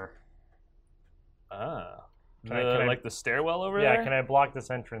entrance here? Ah. Can I- like the stairwell over Yeah, there? can I block this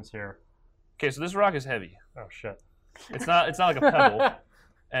entrance here? Okay, so this rock is heavy. Oh, shit. It's not like a pebble.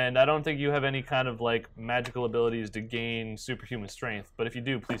 And I don't think you have any kind of like magical abilities to gain superhuman strength. But if you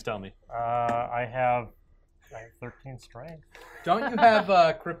do, please tell me. I have 13 strength. Don't you have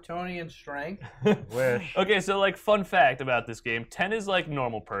Kryptonian strength? Wish. Okay, so like fun fact about this game, 10 is like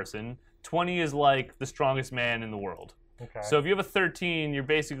normal person, 20 is like the strongest man in the world. Okay. So if you have a 13, you're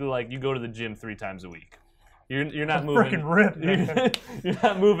basically like you go to the gym 3 times a week. You're not moving. Freaking ripped, man. You're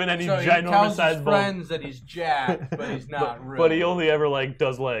not moving any So he ginormous tells his sized ball. friends that he's jacked, but he's not really. But he only ever like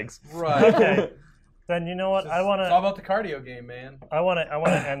does legs. Right. Okay. Then you know what? I want It's all to. about the cardio game, man. I want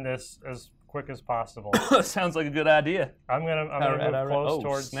to end this as quick as possible. Sounds like a good idea. I'm gonna move close Oh,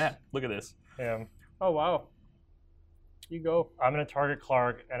 towards snap. Look at this. him. Oh, wow. You go. I'm gonna target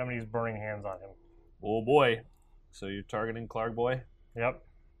Clark, and I'm gonna use Burning Hands on him. Oh boy. So you're targeting Clark boy? Yep.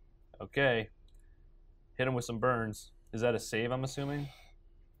 Okay. Hit him with some burns. Is that a save, I'm assuming?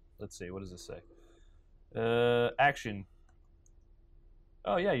 Let's see. What does this say? Action.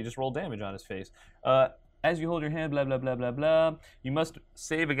 Oh, yeah. You just roll damage on his face. As you hold your hand, blah, blah, blah, blah, blah, you must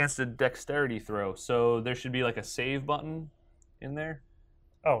save against a dexterity throw. So there should be like a save button in there.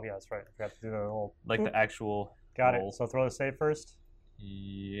 Oh, yeah, that's right. I forgot to do the little... Like the actual Got roll. it. So throw the save first?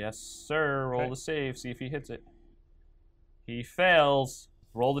 Yes, sir. Roll Okay. the save. See if he hits it. He fails.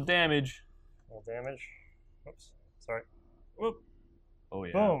 Roll the damage. Roll damage. Oops. Sorry. Whoop. Oh,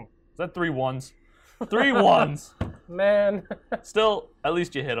 yeah. Boom. Is that 3 1s? 3 1s. Man. Still, at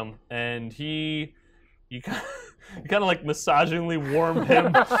least you hit him, and you kind of like massagingly warmed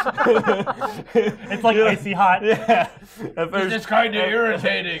him. It's like icy hot. Yeah. At It's just kind of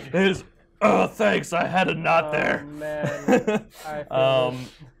irritating. It's, oh, thanks, I had a knot there. Man. I feel this.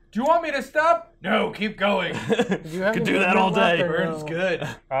 Do you want me to stop? No, keep going. You have Could any do that all movement left day. or Burns no? good.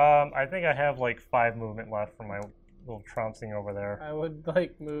 I think I have like 5 movement left from my little trouncing over there. I would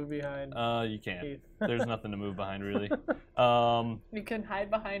like move behind. You can't. Heath. There's nothing to move behind, really. You can hide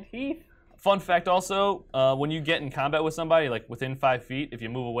behind Heath. Fun fact also, when you get in combat with somebody, like within 5 feet, if you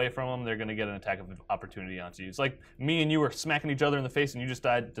move away from them, they're going to get an attack of opportunity onto you. It's like me and you were smacking each other in the face and you just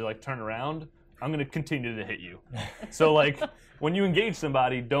died to like turn around. I'm going to continue to hit you. So like when you engage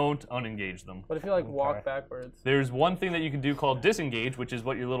somebody, don't unengage them. What if you like walk backwards? There's one thing that you can do called disengage, which is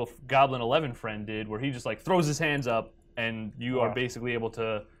what your little Goblin 11 friend did, where he just like throws his hands up and you are basically able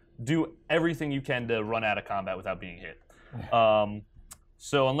to do everything you can to run out of combat without being hit.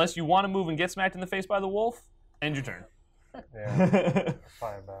 So unless you want to move and get smacked in the face by the wolf, end your turn. Yeah.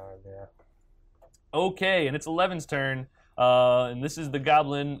 Fine, yeah. Okay, and it's 11's turn. And this is the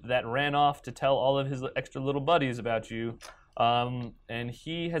goblin that ran off to tell all of his extra little buddies about you. And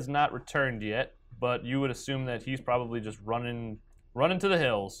he has not returned yet, but you would assume that he's probably just running to the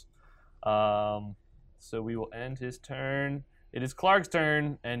hills. So we will end his turn. It is Clark's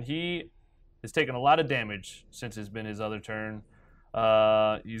turn, and he has taken a lot of damage since it's been his other turn.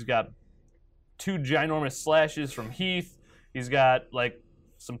 He's got 2 ginormous slashes from Heath. He's got like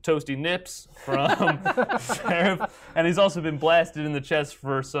some toasty nips from Seraph, and he's also been blasted in the chest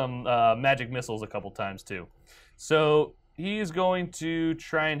for some magic missiles a couple times too. So he is going to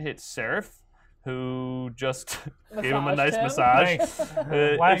try and hit Seraph, who just gave him a nice massage.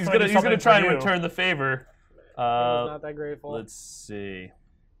 He's gonna try and return the favor. Not that grateful. Let's see.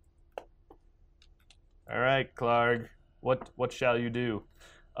 All right, Clark. What shall you do?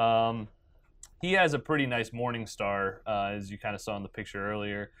 He has a pretty nice morning star, as you kind of saw in the picture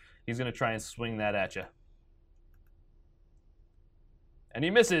earlier. He's going to try and swing that at you. And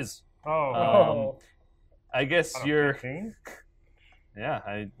he misses. I guess you're... 15?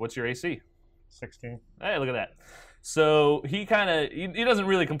 Yeah, what's your AC? 16. Hey, look at that. So he kind of... He doesn't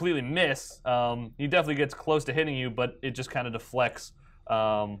really completely miss. He definitely gets close to hitting you, but it just kind of deflects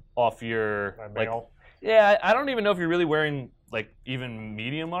off your... Yeah, I don't even know if you're really wearing like even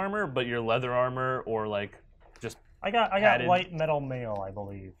medium armor, but your leather armor or like just I got light metal mail, I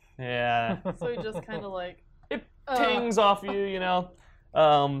believe. Yeah. So he just kind of like it tings off you, you know.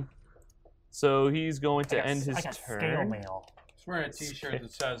 So he's going to end his turn. Scale mail. He's wearing a T-shirt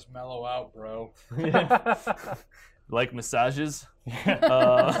that says "Mellow out, bro." Like massages. Heath,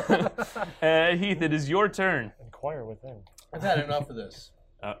 it is your turn. Inquire within. I've had enough of this.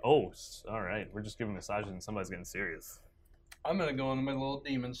 All right. We're just giving massages and somebody's getting serious. I'm going to go into my little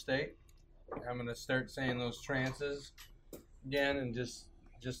demon state. I'm going to start saying those trances again and just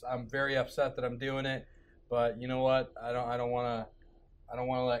I'm very upset that I'm doing it, but you know what? I don't want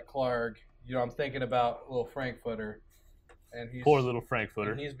to let Clark, you know, I'm thinking about little Frankfurter. And he's poor little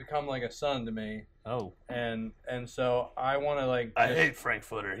Frankfurter. And he's become like a son to me. Oh. And so I want to like. I hate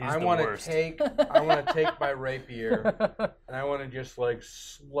Frankfurter. He's the worst. I want to take my rapier and I want to just like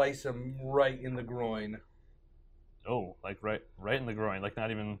slice him right in the groin. Oh, like right in the groin, like not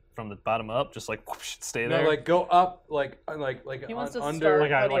even from the bottom up, just like whoosh, stay there. No, like go up, like he wants to under,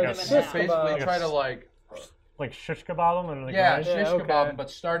 start like a basically try to like shish kebab him and like shish kebab him, but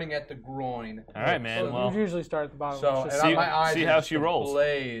starting at the groin. All right, man. So well, you usually start at the bottom. So see, my eyes see are how just she rolls.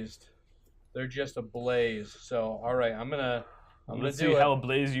 Blazed. They're just ablaze. So I'm gonna Let's do see it. how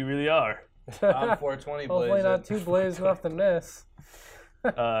ablaze you really are. I'm 420 blaze. Hopefully not too blazed enough to miss.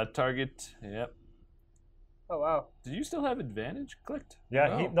 Target. Yep. Oh wow. Did you still have advantage clicked?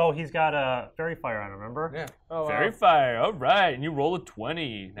 Yeah. No. He's got a fairy fire on. Remember? Yeah. Oh, wow. Fairy fire. All right, and you roll a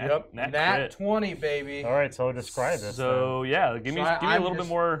 20. Nat 20, baby. All right, so describe this. So yeah, give me a little bit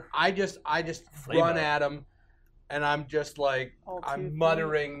more. I just run at him, and I'm just like I'm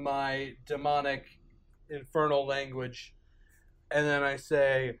muttering my demonic, infernal language, and then I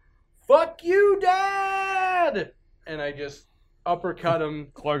say, "Fuck you, Dad!" And I just uppercut him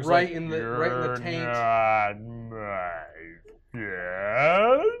Clark's right like, in the taint.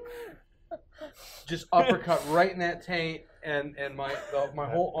 Just uppercut right in that taint, and my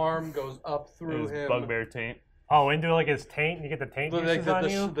whole arm goes up through his him. Bugbear taint. Oh, into like his taint, and you get the taint juices on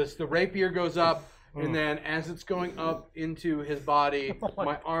you. The rapier goes up, and then as it's going up into his body,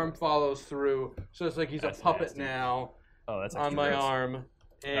 my arm follows through. So it's like he's a puppet nasty. now. Oh, that's on my gross. arm.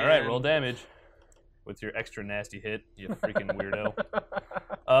 And all right, roll damage with your extra nasty hit, you freaking weirdo.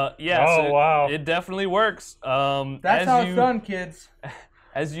 Yeah. Oh, so wow. It definitely works. That's how it's done, kids.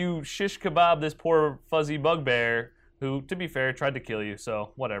 As you shish kebab this poor fuzzy bugbear, who, to be fair, tried to kill you,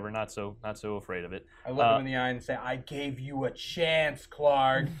 so whatever, not so afraid of it. I look him in the eye and say, "I gave you a chance,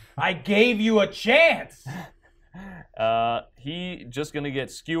 Clark. I gave you a chance." He just gonna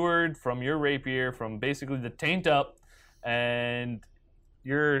get skewered from your rapier, from basically the taint up, and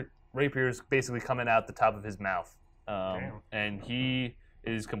your rapier is basically coming out the top of his mouth, and he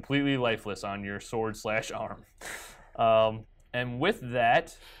is completely lifeless on your sword/arm. And with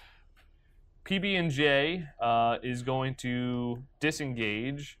that, PB&J is going to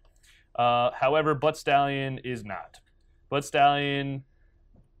disengage. However, Butt Stallion is not. Butt Stallion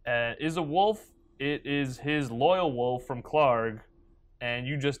is a wolf. It is his loyal wolf from Clarg, and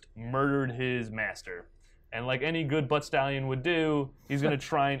you just murdered his master. And like any good Butt Stallion would do, he's going to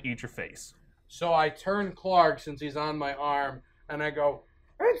try and eat your face. So I turn Clark since he's on my arm, and I go,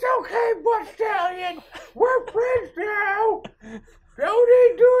 "It's okay, Butt Stallion. We're friends now. No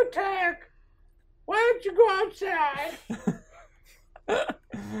need to attack. Why don't you go outside?"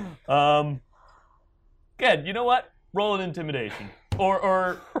 Good. You know what? Roll an intimidation.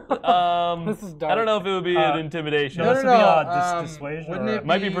 Or This is dark. I don't know if it would be an intimidation. No. Dissuasion. Wouldn't it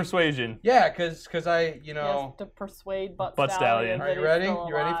Might be persuasion. Yeah, because I, He has to persuade Butt Butt Stallion. Stallion. Are that you he's ready? still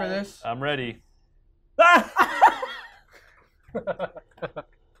You ready for alive. this? I'm ready.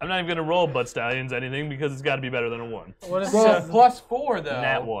 I'm not even going to roll Butt Stallions anything because it's got to be better than a 1. What is Well, this? +4 though.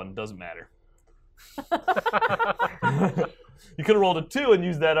 Nat 1, doesn't matter. You could have rolled a 2 and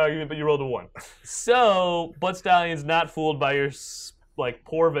used that argument, but you rolled a 1. So, Butt Stallion's not fooled by your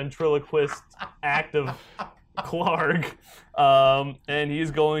poor ventriloquist act of Clarg, and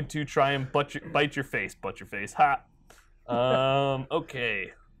he's going to try and bite your face. Ha.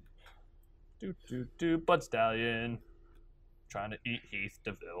 Okay. Butt Stallion trying to eat Heath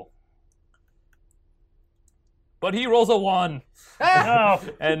DeVille. But he rolls a 1. No.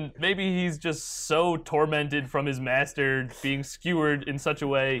 And maybe he's just so tormented from his master being skewered in such a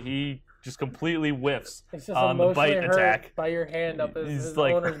way, he just completely whiffs It's just on the emotionally bite hurt attack. by your hand up He's his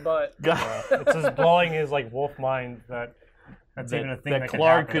like, owner's butt. It's just blowing his wolf mind that's even a thing that can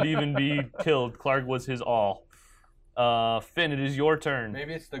Clark happen. could even be killed. Clark was his all. Finn, it is your turn.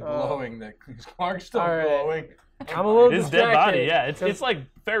 Maybe it's the glowing that Clark's still All right. glowing. I'm a little His distracted. dead body, yeah. It's like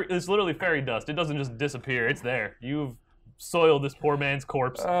it's literally fairy dust. It doesn't just disappear. It's there. You've soiled this poor man's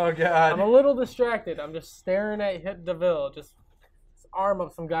corpse. Oh God. I'm a little distracted. I'm just staring at Hit DeVille, just his arm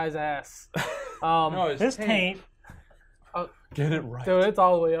up some guy's ass. No, His taint. Get it right. Dude, it's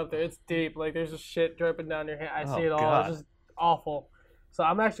all the way up there. It's deep. Like there's just shit dripping down your hand. I see it all. God. It's just awful. So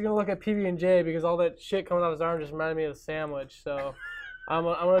I'm actually gonna look at PB&J because all that shit coming out of his arm just reminded me of the sandwich. So I'm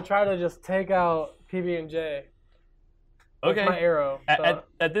gonna try to just take out PB&J. Okay. With my arrow. So.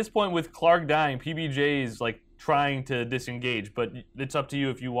 At this point, with Clark dying, PBJ is like trying to disengage, but it's up to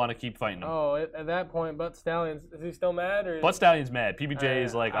you if you want to keep fighting him. Oh, at that point, Butt Stallion, is he still mad? Or Butt Stallion's mad. PBJ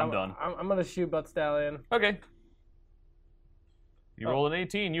is like, I'm done. I'm gonna shoot Butt Stallion. Okay. You roll an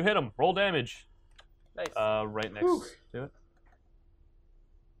 18. You hit him. Roll damage. Nice. Right next to it.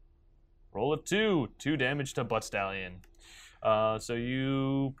 Roll a 2. 2 damage to Butt Stallion. So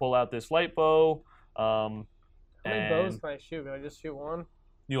you pull out this light bow. How many bows can I shoot? Can I just shoot one?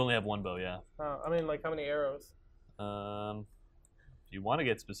 You only have 1 bow, yeah. I mean, like, how many arrows? If you want to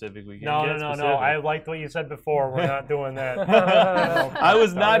get specific, we can No. get specific. I liked what you said before. We're not doing that. I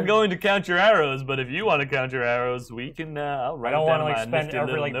was not going to count your arrows, but if you want to count your arrows, we can. I'll write I don't it down want to in my spend nifty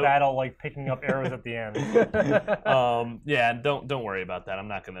every little note. battle picking up arrows at the end. Yeah, don't worry about that. I'm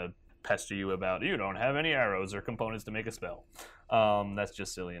not going to pester you about you don't have any arrows or components to make a spell. That's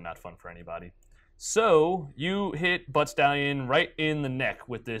just silly and not fun for anybody. So you hit Butt Stallion right in the neck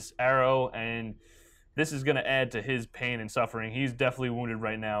with this arrow, and this is going to add to his pain and suffering. He's definitely wounded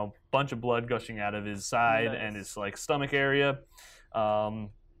right now. Bunch of blood gushing out of his side and his stomach area. And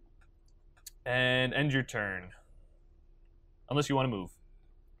end your turn. Unless you want to move.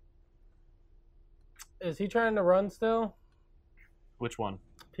 Is he trying to run still? Which one?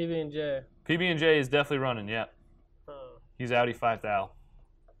 PB&J. PB&J is definitely running, yeah. He's outie 5 thou.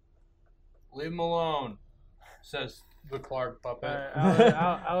 Leave him alone, says the Clark puppet. Alright,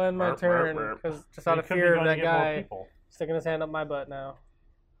 I'll end my turn because just out of could be fear of gonna that get more guy people. sticking his hand up my butt now.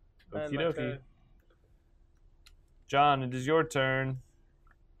 Okie End my dokie. turn. John, it is your turn.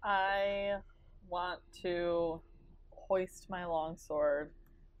 I want to hoist my longsword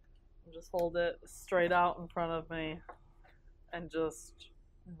and just hold it straight out in front of me and just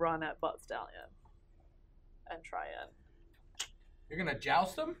run at Butt Stallion and try it. You're gonna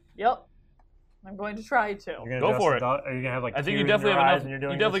joust him? Yep. I'm going to try to. Go for it. Are you gonna have I think you tears in definitely your have eyes enough. when You you're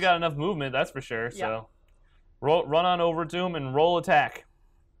doing definitely this? got enough movement, that's for sure. Yeah. So, run on over to him and roll attack.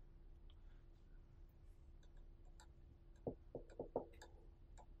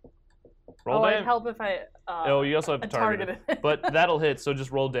 Roll it'd damage. help if I. Oh, you also have to target targeted him. But that'll hit, so just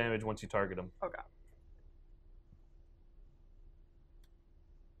roll damage once you target him. Okay.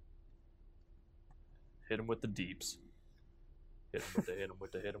 Hit him with the deeps. Hit him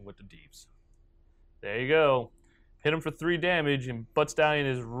with the deeps. There you go. Hit him for 3 damage, and Butt Stallion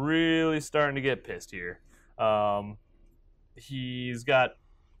is really starting to get pissed here. He's got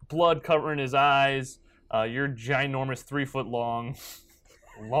blood covering his eyes. Your ginormous 3-foot-long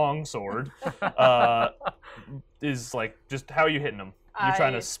long sword is like, just how are you hitting him? You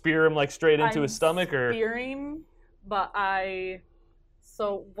trying to spear him like straight into his stomach, or spearing? But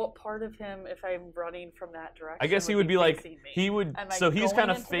so what part of him, if I'm running from that direction? I guess he would be like, he would. So he's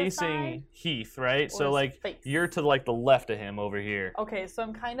kind of into the facing side? Heath, right? Or So his like face? you're to like the left of him over here. Okay, so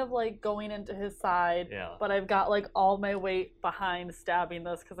I'm kind of like going into his side, Yeah. but I've got like all my weight behind stabbing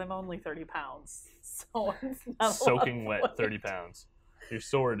this because I'm only 30 pounds. So it's not Soaking a lot of wet, 30 weight. pounds. Your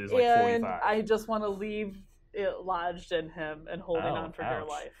sword is like And 45. I just want to leave it lodged in him and holding Oh, on for dear ouch.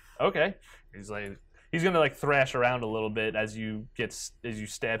 life. Okay. He's gonna like thrash around a little bit as you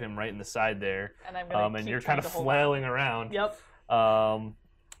stab him right in the side there. And I'm gonna and keep you're trying kind of to hold flailing on. around. Yep.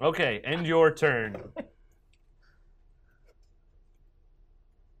 Okay, end your turn.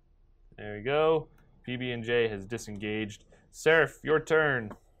 There we go. PB&J has disengaged. Seraph, your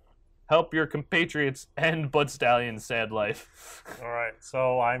turn. Help your compatriots end Bud Stallion's sad life. All right,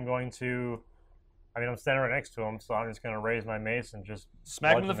 so I'm going to. I'm standing right next to him, so I'm just going to raise my mace and just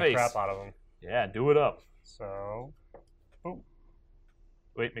Smack him in the bludgeon face. crap out of him. Yeah, do it up. So, boom.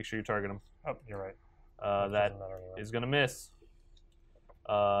 Wait, make sure you target him. Oh, you're right. That is going to miss.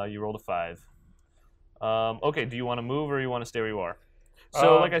 You rolled a 5. Okay, do you want to move or you want to stay where you are?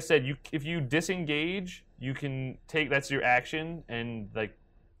 So, like I said, if you disengage, you can take, that's your action, and like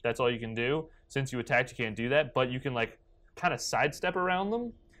that's all you can do. Since you attacked, you can't do that, but you can like kind of sidestep around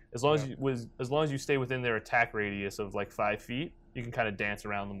them. As long as you stay within their attack radius of like 5 feet, you can kind of dance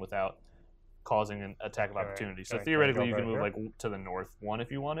around them without causing an attack of opportunity. So Okay, theoretically, you go can move right like to the north 1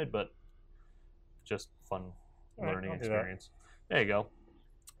 if you wanted, but just fun Alright, learning I'll do that. experience. There you go.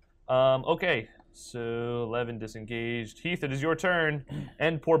 Okay, so 11 disengaged. Heath, it is your turn.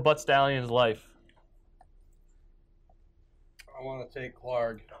 End poor Butt Stallion's life. I want to take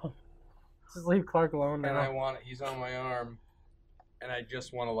Clark. Just leave Clark alone And now. he's on my arm, and I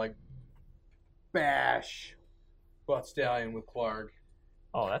just want to like bash Butt Stallion with Clark.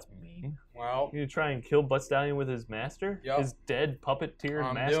 Oh, that's mean. Well, You try and kill Butt Stallion with his master? Yep. His dead puppeteer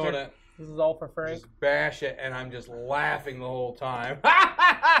I'm master? doing it. This is all for Frank. Just bash it, and I'm just laughing the whole time.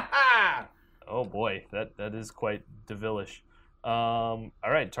 Oh boy, that is quite devilish. All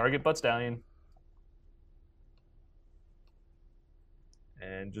right, target Butt Stallion.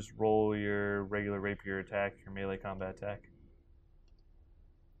 And just roll your regular rapier attack, your melee combat attack.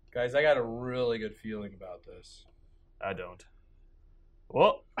 Guys, I got a really good feeling about this. I don't.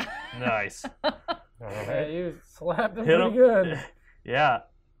 Whoa, nice. Yeah, you slapped him Hit pretty him. good. Yeah,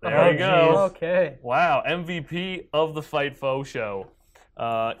 there Oh, you go. okay. Wow, MVP of the Fight Foe show.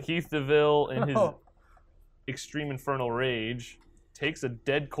 Heath DeVille, in his extreme infernal rage, takes a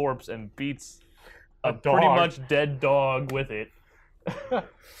dead corpse and beats a pretty dog. much dead dog with it.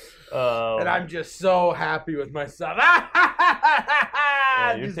 And I'm just so happy with myself.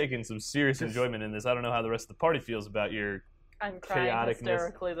 Yeah, you're taking some serious enjoyment in this. I don't know how the rest of the party feels about your I'm crying chaoticness.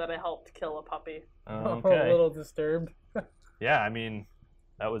 hysterically that I helped kill a puppy. Okay. A little disturbed. Yeah, I mean,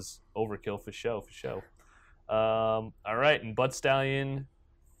 that was overkill for show, All right, and Butt Stallion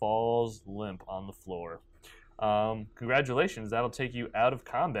falls limp on the floor. Congratulations, that'll take you out of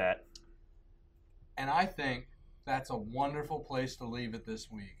combat. And I think that's a wonderful place to leave it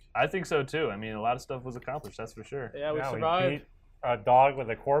this week. I think so too. I mean, a lot of stuff was accomplished, that's for sure. Yeah, we We survived. beat a dog with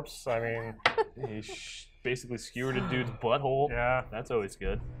a corpse. I mean, He basically skewered a dude's butthole. yeah. That's always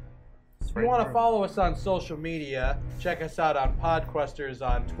good. If you want to follow us on social media, check us out on Podquesters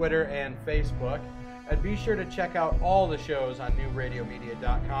on Twitter and Facebook. And be sure to check out all the shows on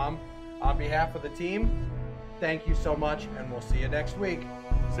newradiomedia.com. On behalf of the team, thank you so much, and we'll see you next week.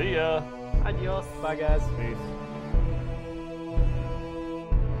 See ya. Adios. Bye, guys. Peace.